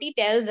property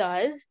tells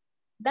us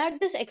that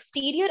this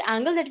exterior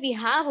angle that we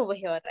have over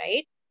here,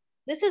 right?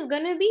 This is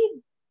going to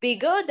be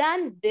bigger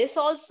than this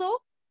also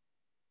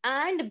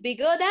and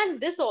bigger than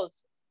this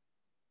also.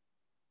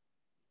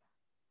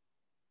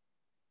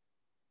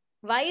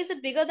 Why is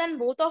it bigger than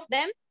both of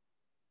them?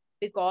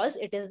 Because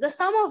it is the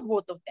sum of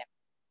both of them.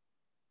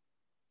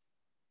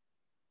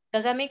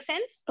 Does that make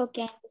sense?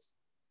 Okay.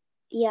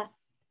 Yeah.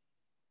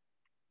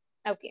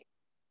 Okay.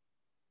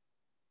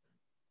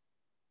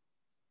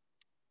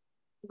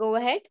 Go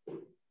ahead.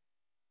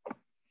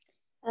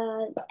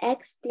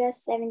 X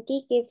plus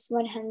 70 gives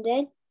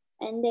 100,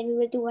 and then we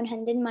will do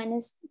 100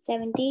 minus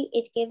 70.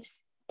 It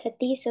gives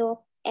 30.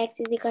 So X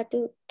is equal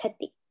to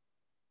 30.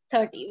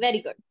 30.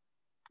 Very good.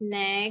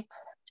 Next,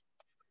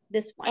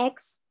 this one.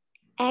 X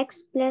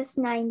plus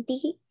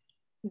 90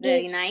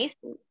 Very gives nice.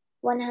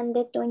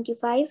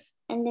 125,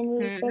 and then we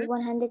will say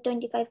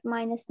 125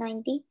 minus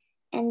 90,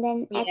 and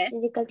then Yes. X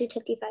is equal to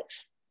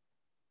 35.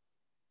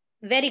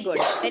 Very good.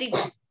 Very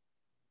good.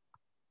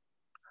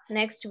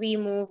 Next, we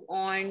move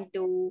on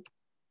to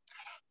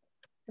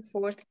the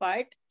fourth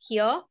part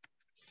here.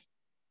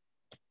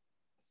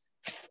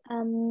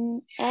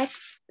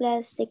 X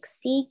plus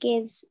 60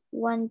 gives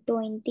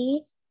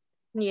 120.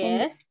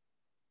 Yes.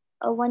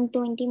 And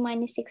 120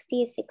 minus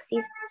 60 is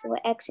 60. So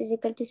X is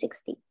equal to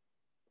 60.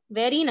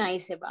 Very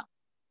nice, Hiba.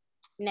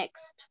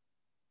 Next.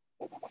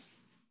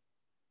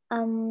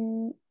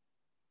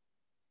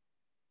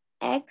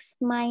 X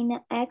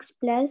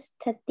plus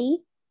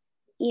 30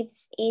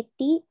 gives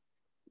 80.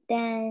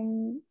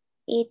 Then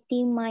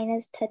 80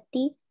 minus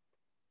 30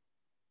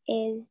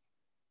 is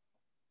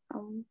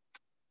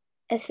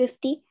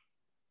 50.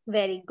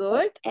 Very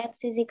good. So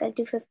X is equal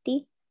to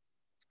 50.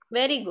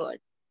 Very good.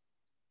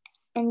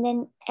 And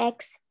then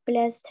X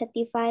plus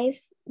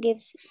 35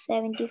 gives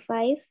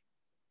 75.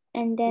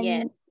 And then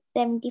yes.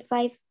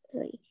 75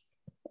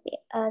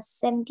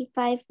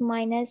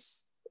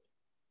 minus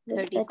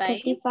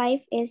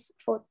 35 is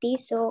 40.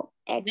 So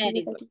X Very is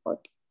equal to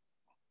 40.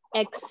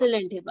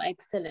 Excellent, Hiba.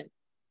 Excellent.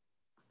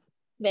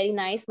 Very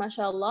nice,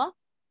 mashallah.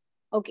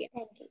 Okay.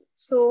 Thank you.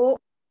 So,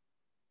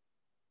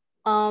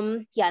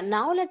 yeah,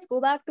 now let's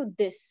go back to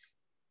this.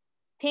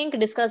 Think,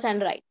 discuss,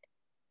 and write.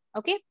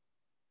 Okay.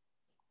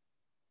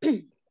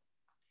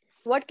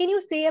 What can you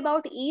say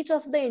about each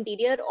of the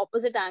interior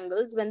opposite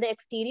angles when the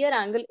exterior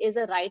angle is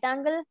a right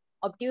angle,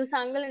 obtuse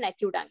angle, and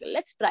acute angle?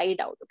 Let's try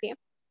it out, okay?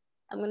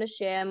 I'm going to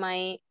share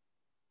my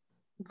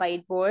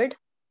whiteboard.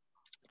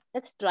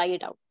 Let's try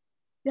it out.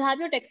 You have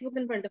your textbook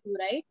in front of you,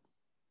 right?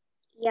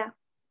 Yeah.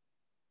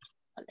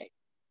 All right.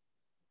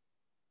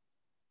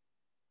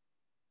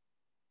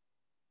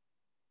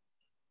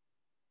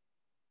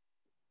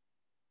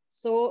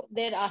 So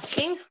they're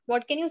asking,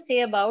 what can you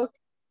say about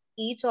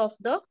each of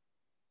the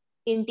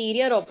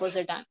interior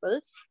opposite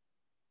angles?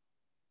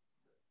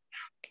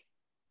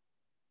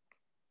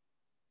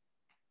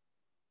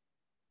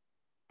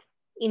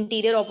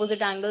 Interior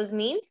opposite angles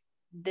means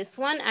this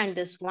one and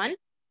this one.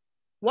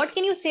 What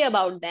can you say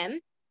about them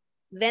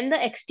when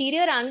the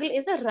exterior angle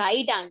is a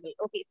right angle?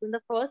 Okay, so in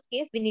the first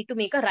case, we need to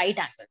make a right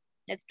angle.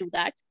 Let's do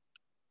that.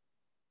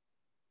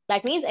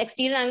 That means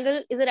exterior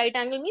angle is a right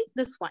angle means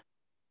this one.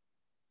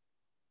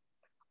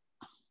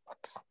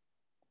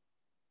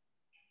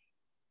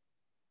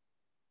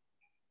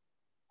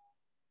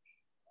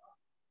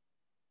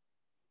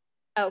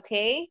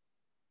 Okay.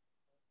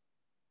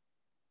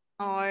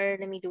 Or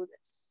let me do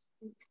this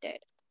instead.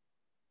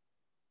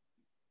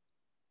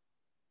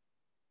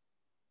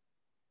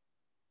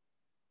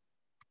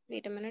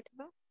 Wait a minute.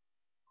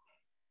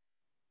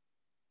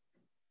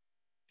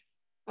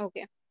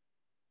 Okay.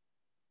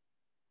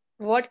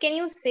 What can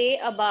you say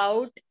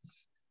about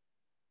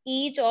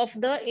each of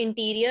the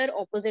interior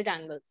opposite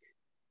angles?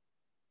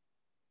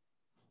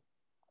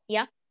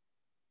 Yeah.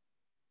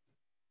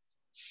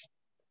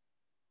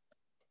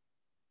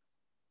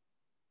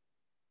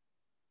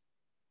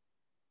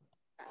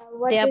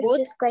 What does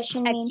this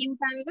question mean? Acute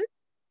angles.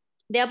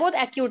 They are both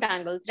acute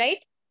angles, right?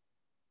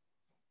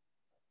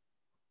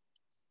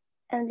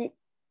 This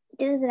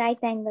is right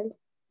angle.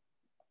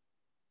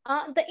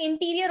 The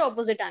interior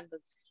opposite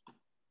angles.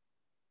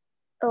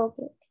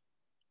 Okay.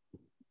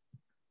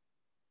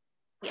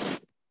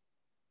 Yes.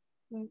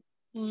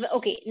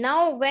 Okay.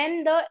 Now,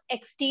 when the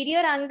exterior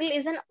angle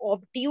is an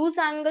obtuse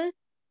angle,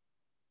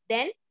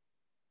 then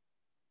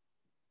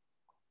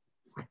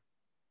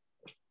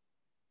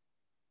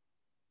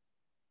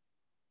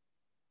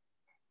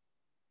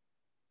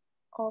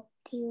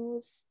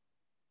Obtuse.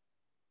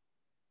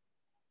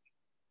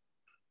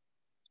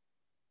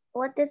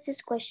 What does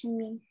this question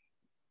mean?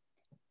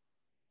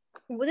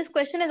 this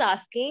question is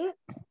asking,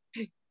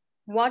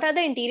 what are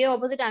the interior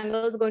opposite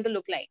angles going to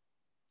look like?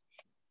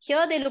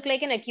 Here they look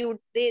like an acute,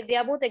 they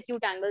are both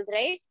acute angles,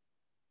 right?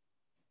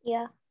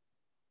 Yeah.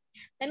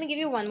 Let me give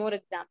you one more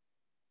example.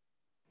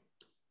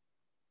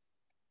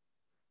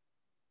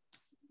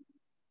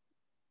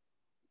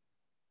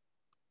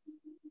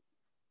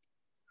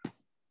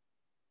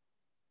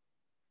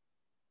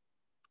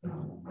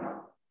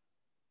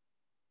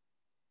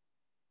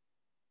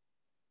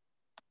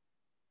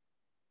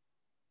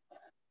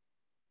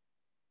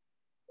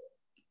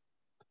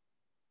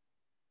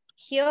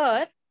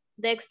 Here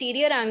The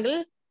exterior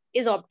angle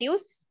is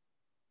obtuse.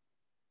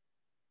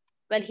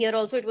 Well, here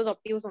also it was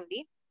obtuse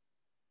only.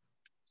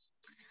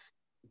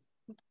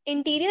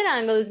 Interior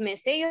angles may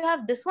say you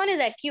have this one is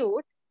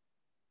acute,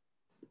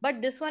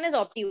 but this one is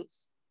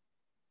obtuse,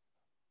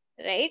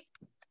 right?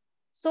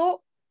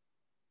 So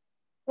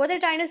what they're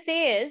trying to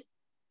say is,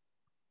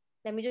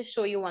 let me just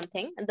show you one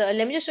thing.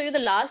 Let me just show you the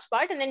last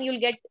part and then you'll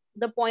get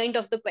the point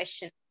of the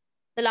question.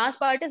 The last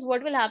part is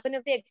what will happen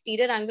if the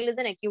exterior angle is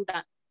an acute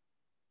angle.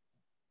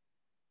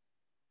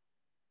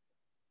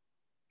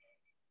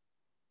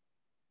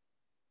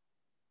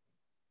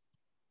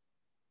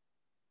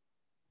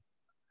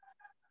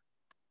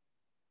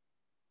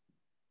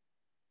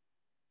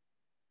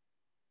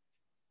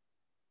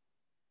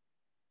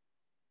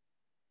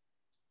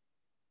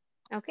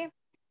 Okay.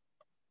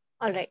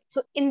 All right.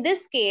 So in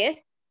this case,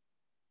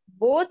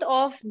 both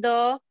of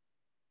the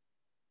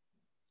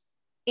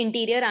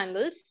interior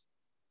angles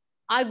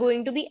are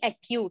going to be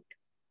acute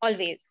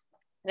always,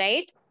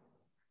 right?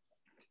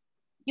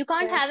 You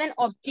can't Yeah. have an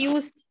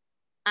obtuse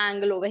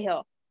angle over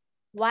here.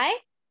 Why?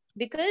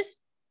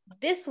 Because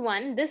this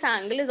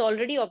angle is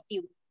already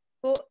obtuse.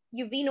 So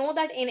we know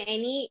that in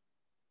any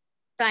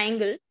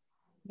triangle,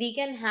 we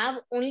can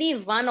have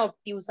only one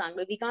obtuse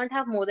angle. We can't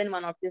have more than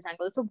one obtuse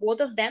angle. So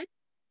both of them,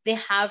 they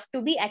have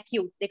to be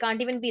acute. They can't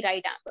even be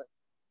right angles.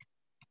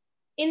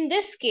 In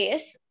this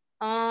case,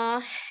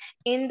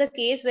 in the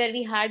case where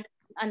we had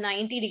a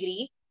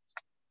 90-degree,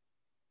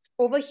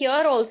 over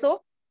here also,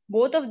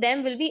 both of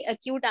them will be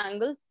acute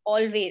angles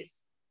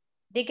always.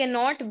 They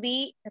cannot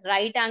be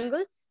right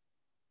angles.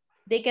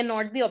 They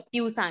cannot be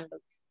obtuse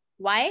angles.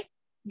 Why?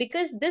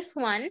 Because this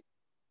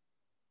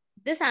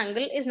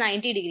angle is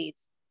 90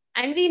 degrees.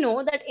 And we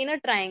know that in a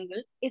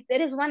triangle, if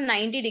there is one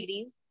 90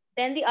 degrees,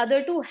 then the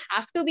other two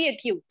have to be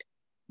acute.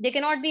 They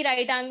cannot be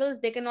right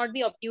angles. They cannot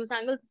be obtuse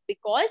angles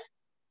because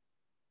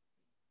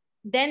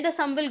then the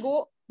sum will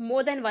go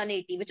more than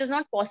 180, which is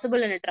not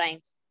possible in a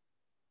triangle.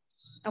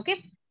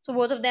 Okay. So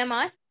both of them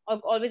are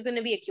always going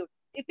to be acute.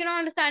 If you're not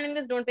understanding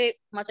this, don't pay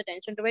much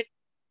attention to it.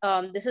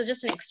 This is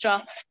just an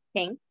extra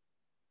thing.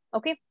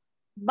 Okay.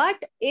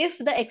 But if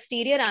the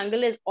exterior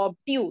angle is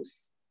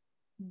obtuse,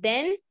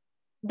 then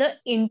the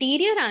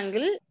interior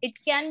angle, it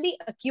can be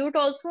acute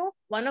also.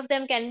 One of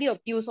them can be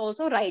obtuse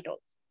also, right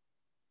also.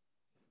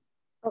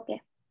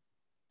 Okay.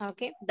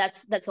 Okay.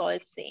 That's all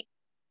it's saying.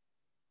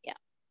 Yeah.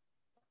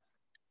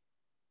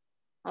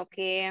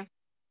 Okay.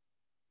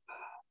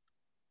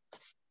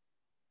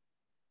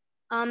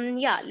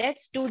 Yeah,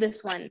 let's do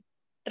this one.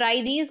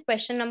 Try these.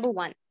 Question number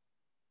 1.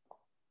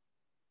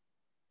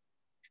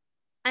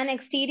 An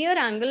exterior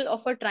angle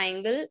of a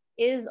triangle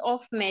is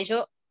of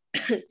measure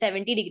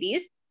 70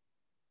 degrees.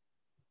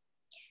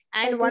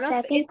 And The one of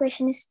second its,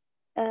 question is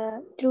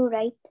true,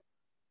 right?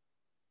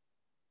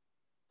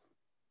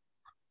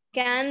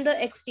 can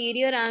the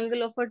exterior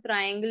angle of a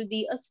triangle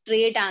be a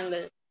straight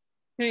angle?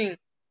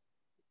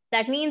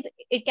 That means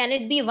can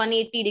it be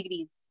 180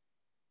 degrees?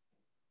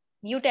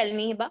 You tell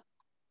me, Hiba.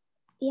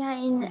 Yeah,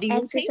 in Do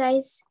you think?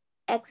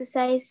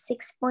 exercise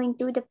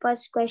 6.2, the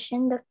first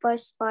question, the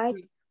first part,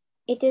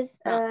 it is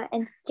a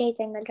straight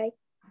angle, right?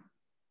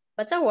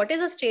 Bacha, what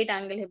is a straight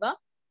angle, Hiba?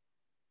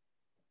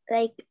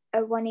 Like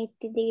a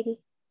 180 degree.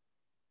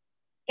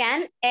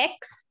 Can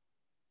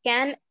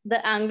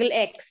the angle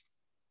X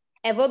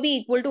ever be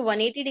equal to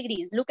 180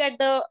 degrees? Look at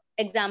the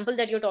example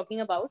that you're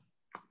talking about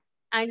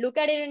and look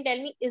at it and tell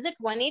me, is it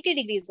 180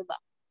 degrees, Hiba?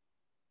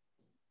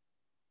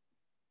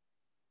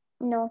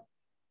 No.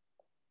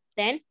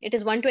 Then it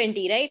is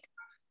 120, right?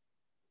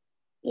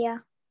 Yeah.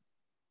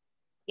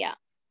 Yeah.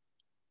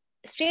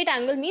 Straight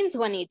angle means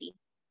 180.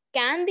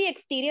 Can the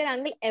exterior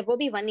angle ever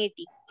be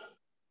 180?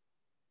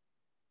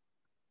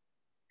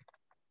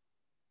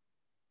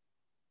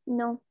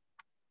 No.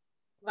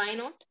 Why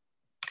not?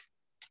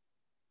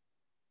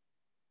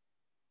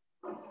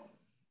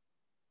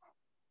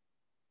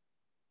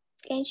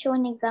 Can you show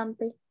an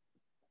example?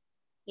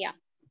 Yeah.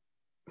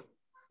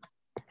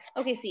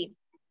 Okay, see.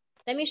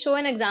 Let me show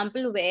an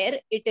example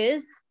where it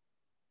is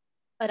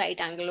a right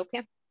angle,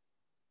 okay?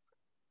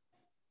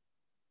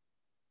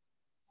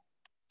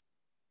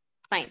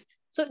 Fine.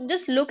 So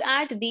just look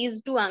at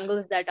these two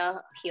angles that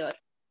are here.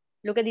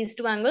 Look at these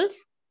two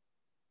angles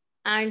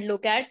and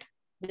look at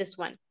this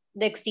one,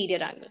 the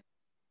exterior angle.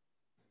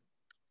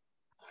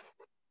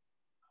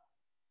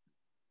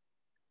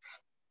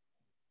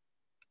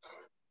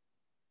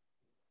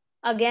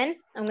 Again,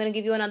 I'm going to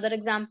give you another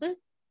example.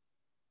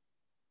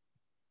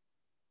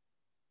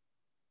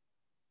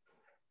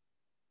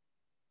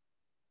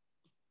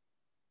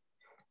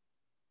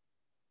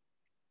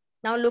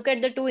 Now look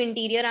at the two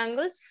interior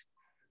angles.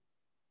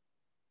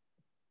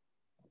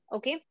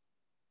 Okay.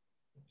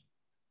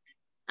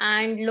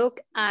 And look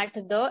at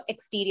the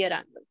exterior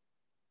angle.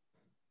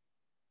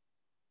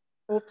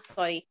 Oops,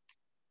 sorry.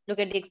 Look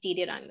at the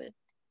exterior angle.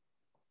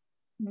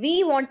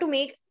 We want to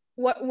make,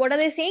 what are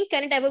they saying?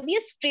 Can it ever be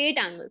a straight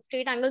angle?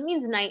 Straight angle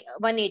means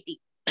 180.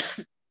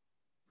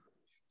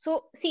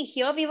 So see,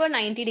 here we were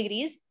 90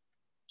 degrees.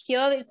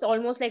 Here it's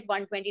almost like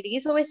 120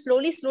 degrees. So we're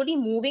slowly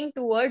moving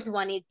towards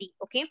 180.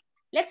 Okay.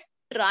 Let's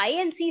try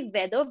and see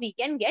whether we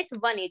can get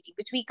 180,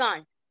 which we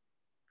can't.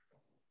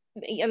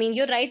 I mean,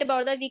 you're right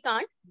about that, we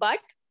can't. But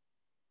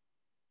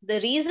the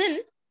reason,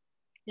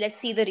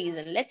 let's see the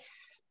reason.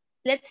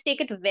 Let's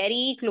take it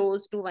very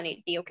close to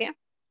 180. Okay.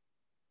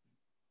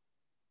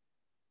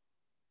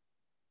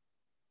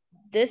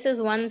 This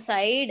is one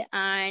side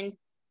and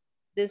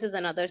this is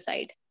another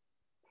side.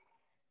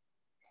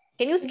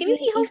 Can you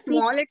see how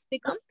small it's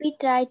become? If we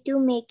try to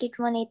make it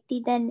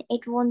 180, then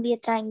it won't be a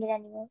triangle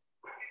anymore.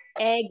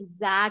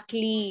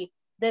 Exactly.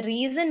 The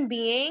reason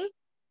being,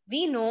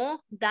 we know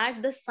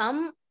that the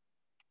sum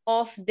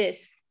of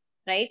this,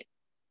 right?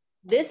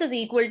 This is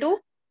equal to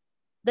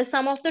the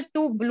sum of the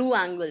two blue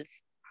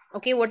angles.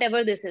 Okay,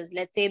 whatever this is.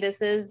 Let's say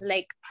this is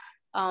like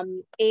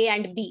A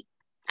and B,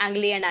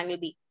 angle A and angle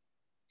B.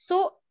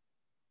 So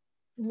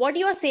what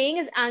you are saying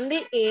is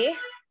angle A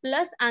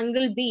plus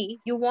angle B,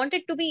 you want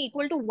it to be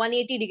equal to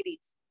 180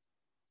 degrees.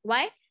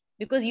 Why?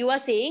 Because you are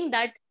saying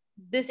that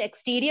this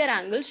exterior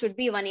angle should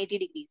be 180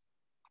 degrees.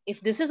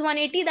 If this is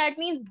 180, that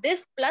means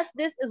this plus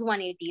this is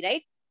 180,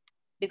 right?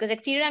 Because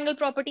exterior angle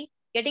property.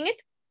 Getting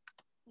it?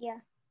 Yeah.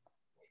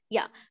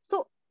 Yeah.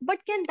 So, but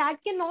that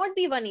cannot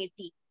be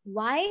 180.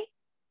 Why?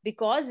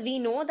 Because we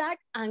know that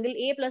angle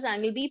A plus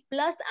angle B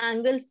plus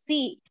angle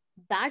C,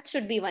 that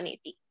should be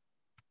 180.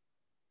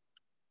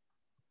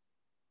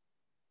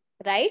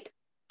 Right?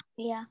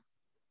 Yeah.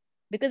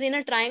 Because in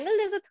a triangle,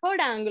 there's a third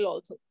angle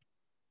also.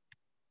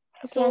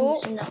 Okay, So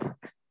now.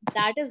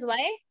 that is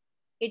why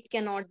it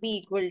cannot be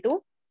equal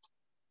to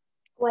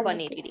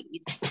 180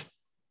 degrees.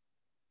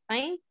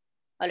 Fine.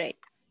 All right.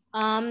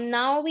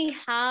 Now we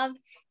have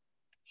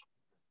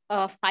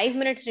 5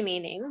 minutes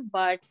remaining,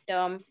 but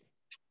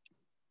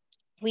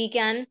we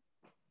can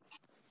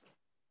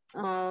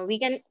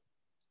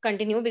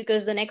continue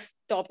because the next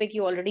topic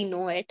you already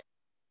know it,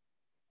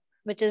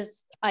 which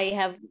is we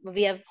have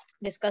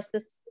discussed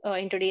this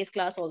in today's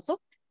class also,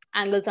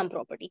 angle sum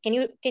property. Can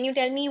you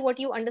tell me what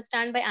you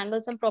understand by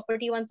angle sum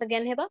property once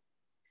again, Hiba?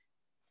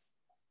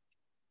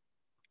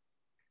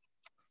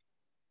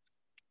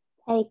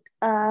 Like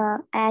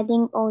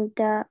adding all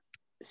the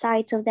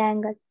sides of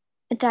the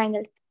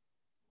triangle.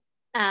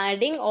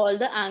 Adding all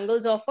the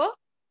angles of a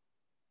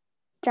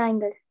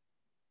Triangle.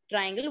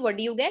 triangle, what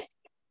do you get?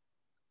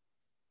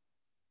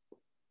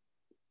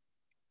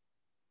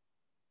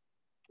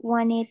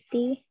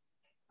 180.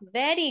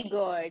 Very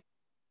good.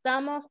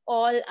 Sum of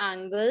all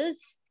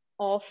angles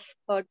of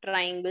a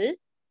triangle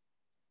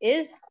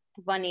is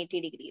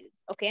 180 degrees.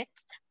 Okay.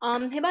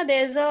 Hiba,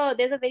 there's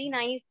a very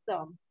nice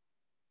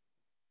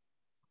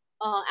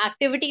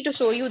activity to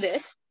show you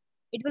this.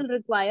 It will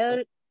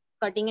require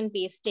cutting and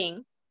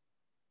pasting.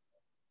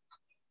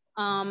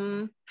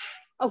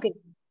 Okay.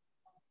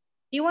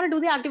 Do you want to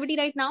do the activity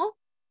right now?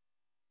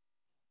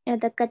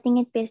 The cutting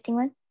and pasting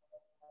one.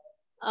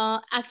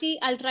 Actually,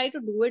 I'll try to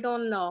do it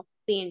on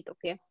Paint.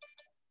 Okay.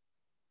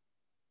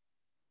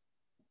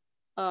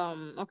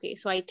 Okay.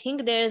 So I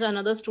think there's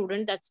another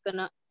student that's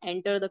gonna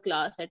enter the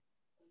class at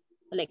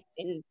like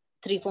in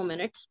 3-4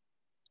 minutes.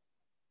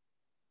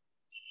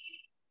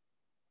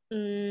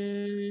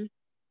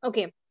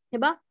 Okay.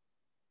 Hiba?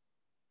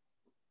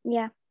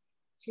 Yeah.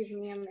 Give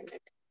me a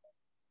minute.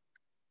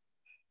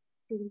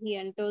 Till he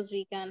enters,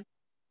 we can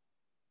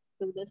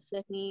do this.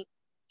 Let me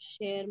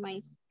share my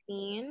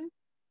screen.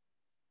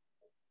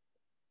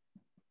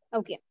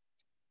 Okay.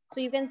 So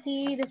you can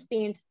see this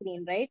Paint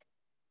screen, right?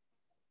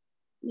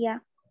 Yeah.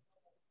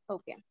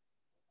 Okay.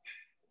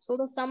 So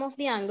the sum of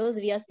the angles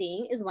we are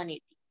saying is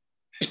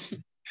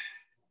 180.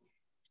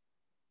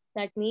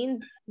 That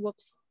means,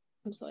 whoops,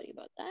 I'm sorry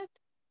about that.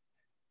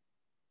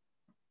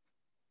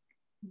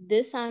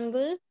 This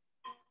angle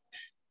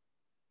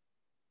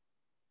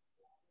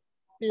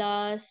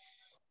plus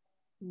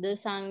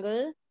this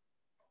angle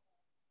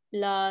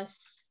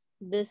plus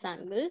this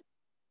angle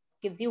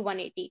gives you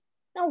 180.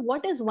 Now,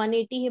 what is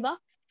 180, Hiba?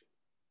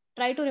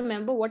 Try to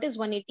remember what is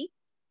 180.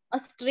 A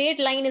straight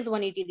line is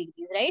 180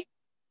 degrees, right?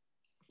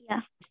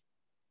 Yeah.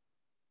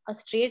 A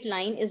straight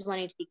line is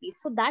 180 degrees.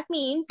 So that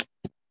means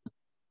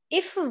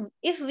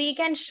if we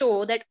can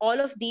show that all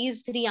of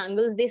these three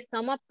angles, they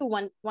sum up to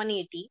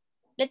 180,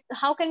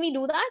 how can we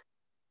do that?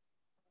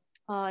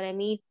 Let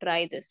me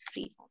try this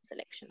freeform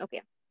selection.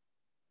 Okay.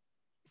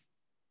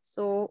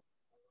 So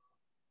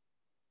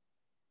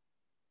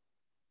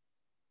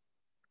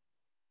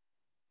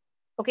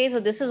okay, so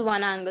this is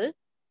one angle.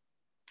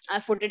 I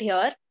put it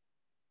here.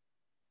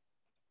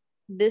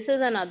 This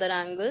is another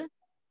angle.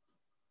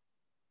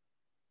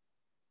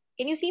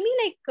 Can you see me?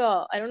 Like,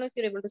 I don't know if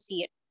you're able to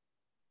see it.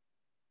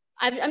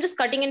 I'm just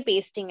cutting and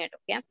pasting it,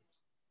 okay?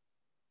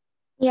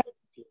 Yeah.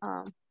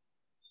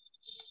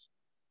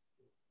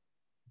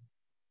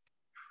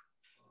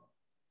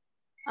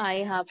 I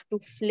have to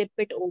flip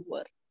it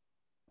over.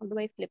 How do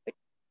I flip it?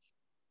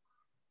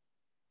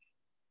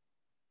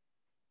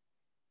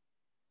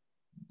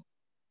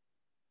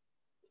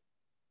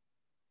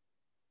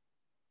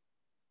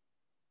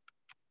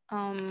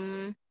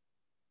 Um,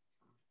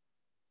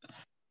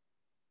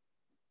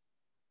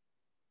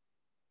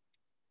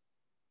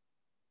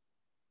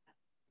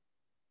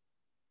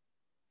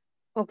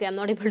 Okay, I'm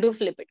not able to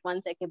flip it.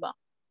 One second, Hiba.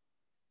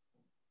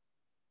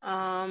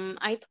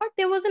 I thought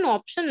there was an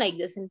option like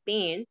this in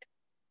Paint.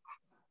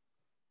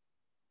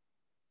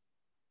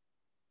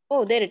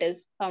 Oh, there it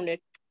is. Found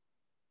it.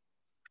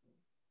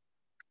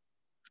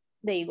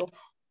 There you go.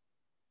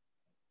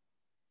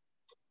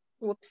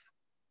 Whoops.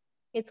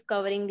 It's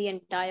covering the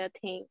entire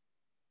thing.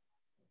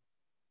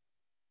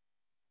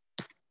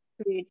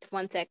 Wait,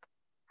 one sec.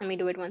 Let me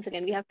do it once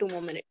again. We have 2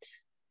 more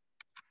minutes.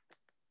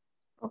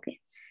 Okay.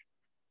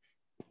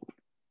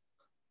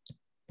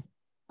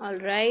 All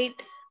right.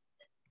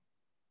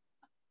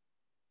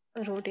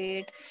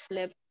 Rotate,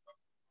 flip,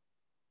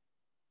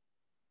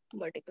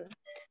 vertical.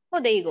 Oh,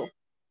 there you go.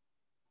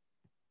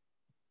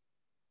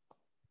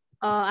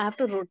 I have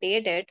to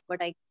rotate it,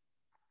 but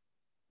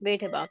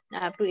wait, Hiba. I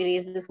have to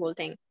erase this whole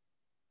thing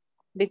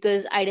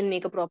because I didn't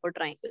make a proper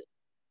triangle.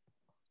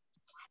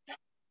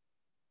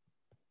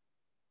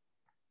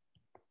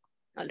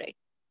 All right.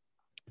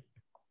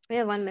 We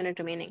have 1 minute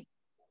remaining.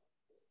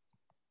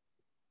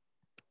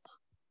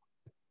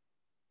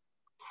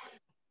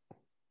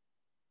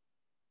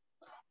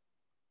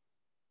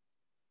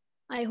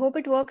 I hope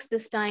it works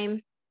this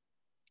time.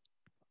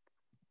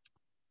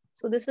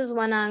 So this is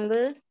one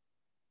angle.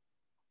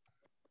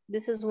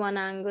 This is one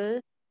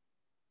angle.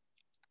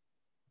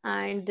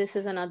 And this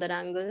is another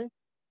angle.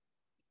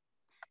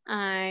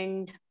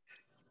 And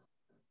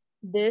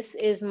this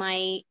is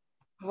my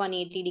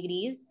 180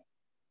 degrees.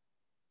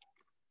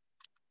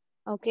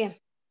 Okay.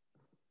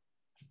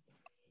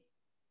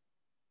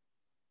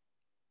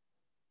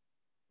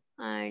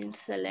 And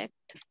select.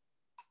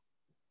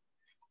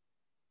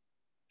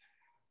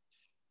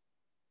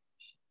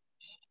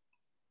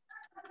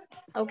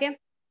 Okay.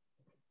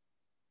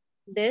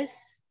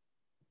 This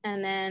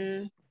and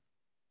then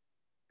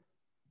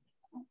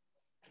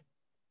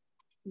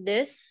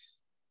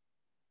this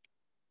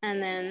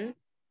and then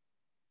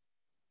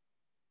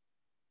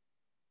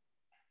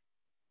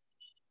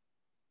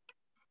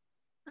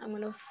I'm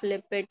going to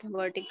flip it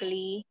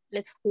vertically.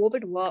 Let's hope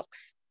it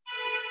works.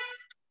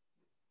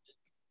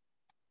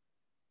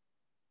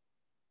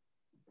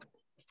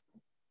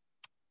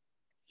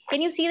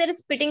 Can you see that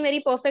it's fitting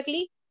very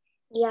perfectly?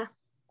 Yeah.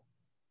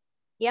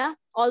 Yeah,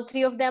 all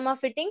 3 of them are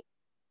fitting.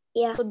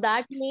 Yeah. So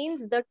that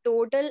means the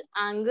total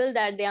angle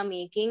that they are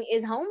making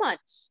is how much?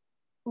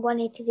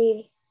 180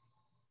 degree.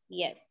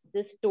 Yes,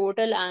 this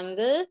total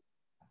angle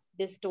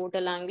is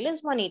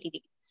 180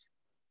 degrees.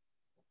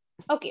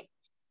 Okay.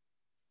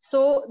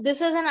 So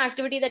this is an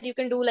activity that you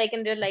can do like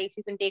in real life.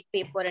 You can take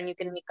paper and you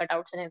can make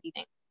cutouts and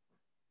everything.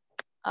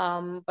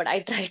 But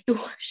I tried to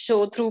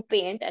show through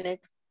Paint and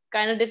it's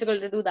kind of difficult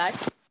to do that.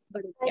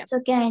 But yeah. That's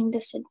okay, I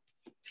understood.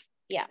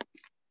 Yeah.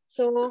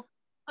 So,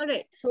 all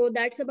right. So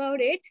that's about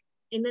it.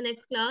 In the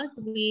next class,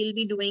 we'll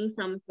be doing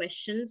some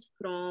questions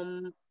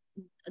from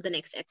the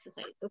next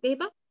exercise. Okay,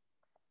 Hiba?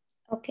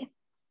 Okay.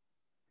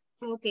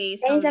 Okay.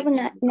 When is our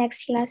Assalamualaikum.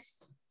 next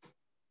class?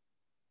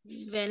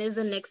 When is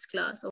the next class?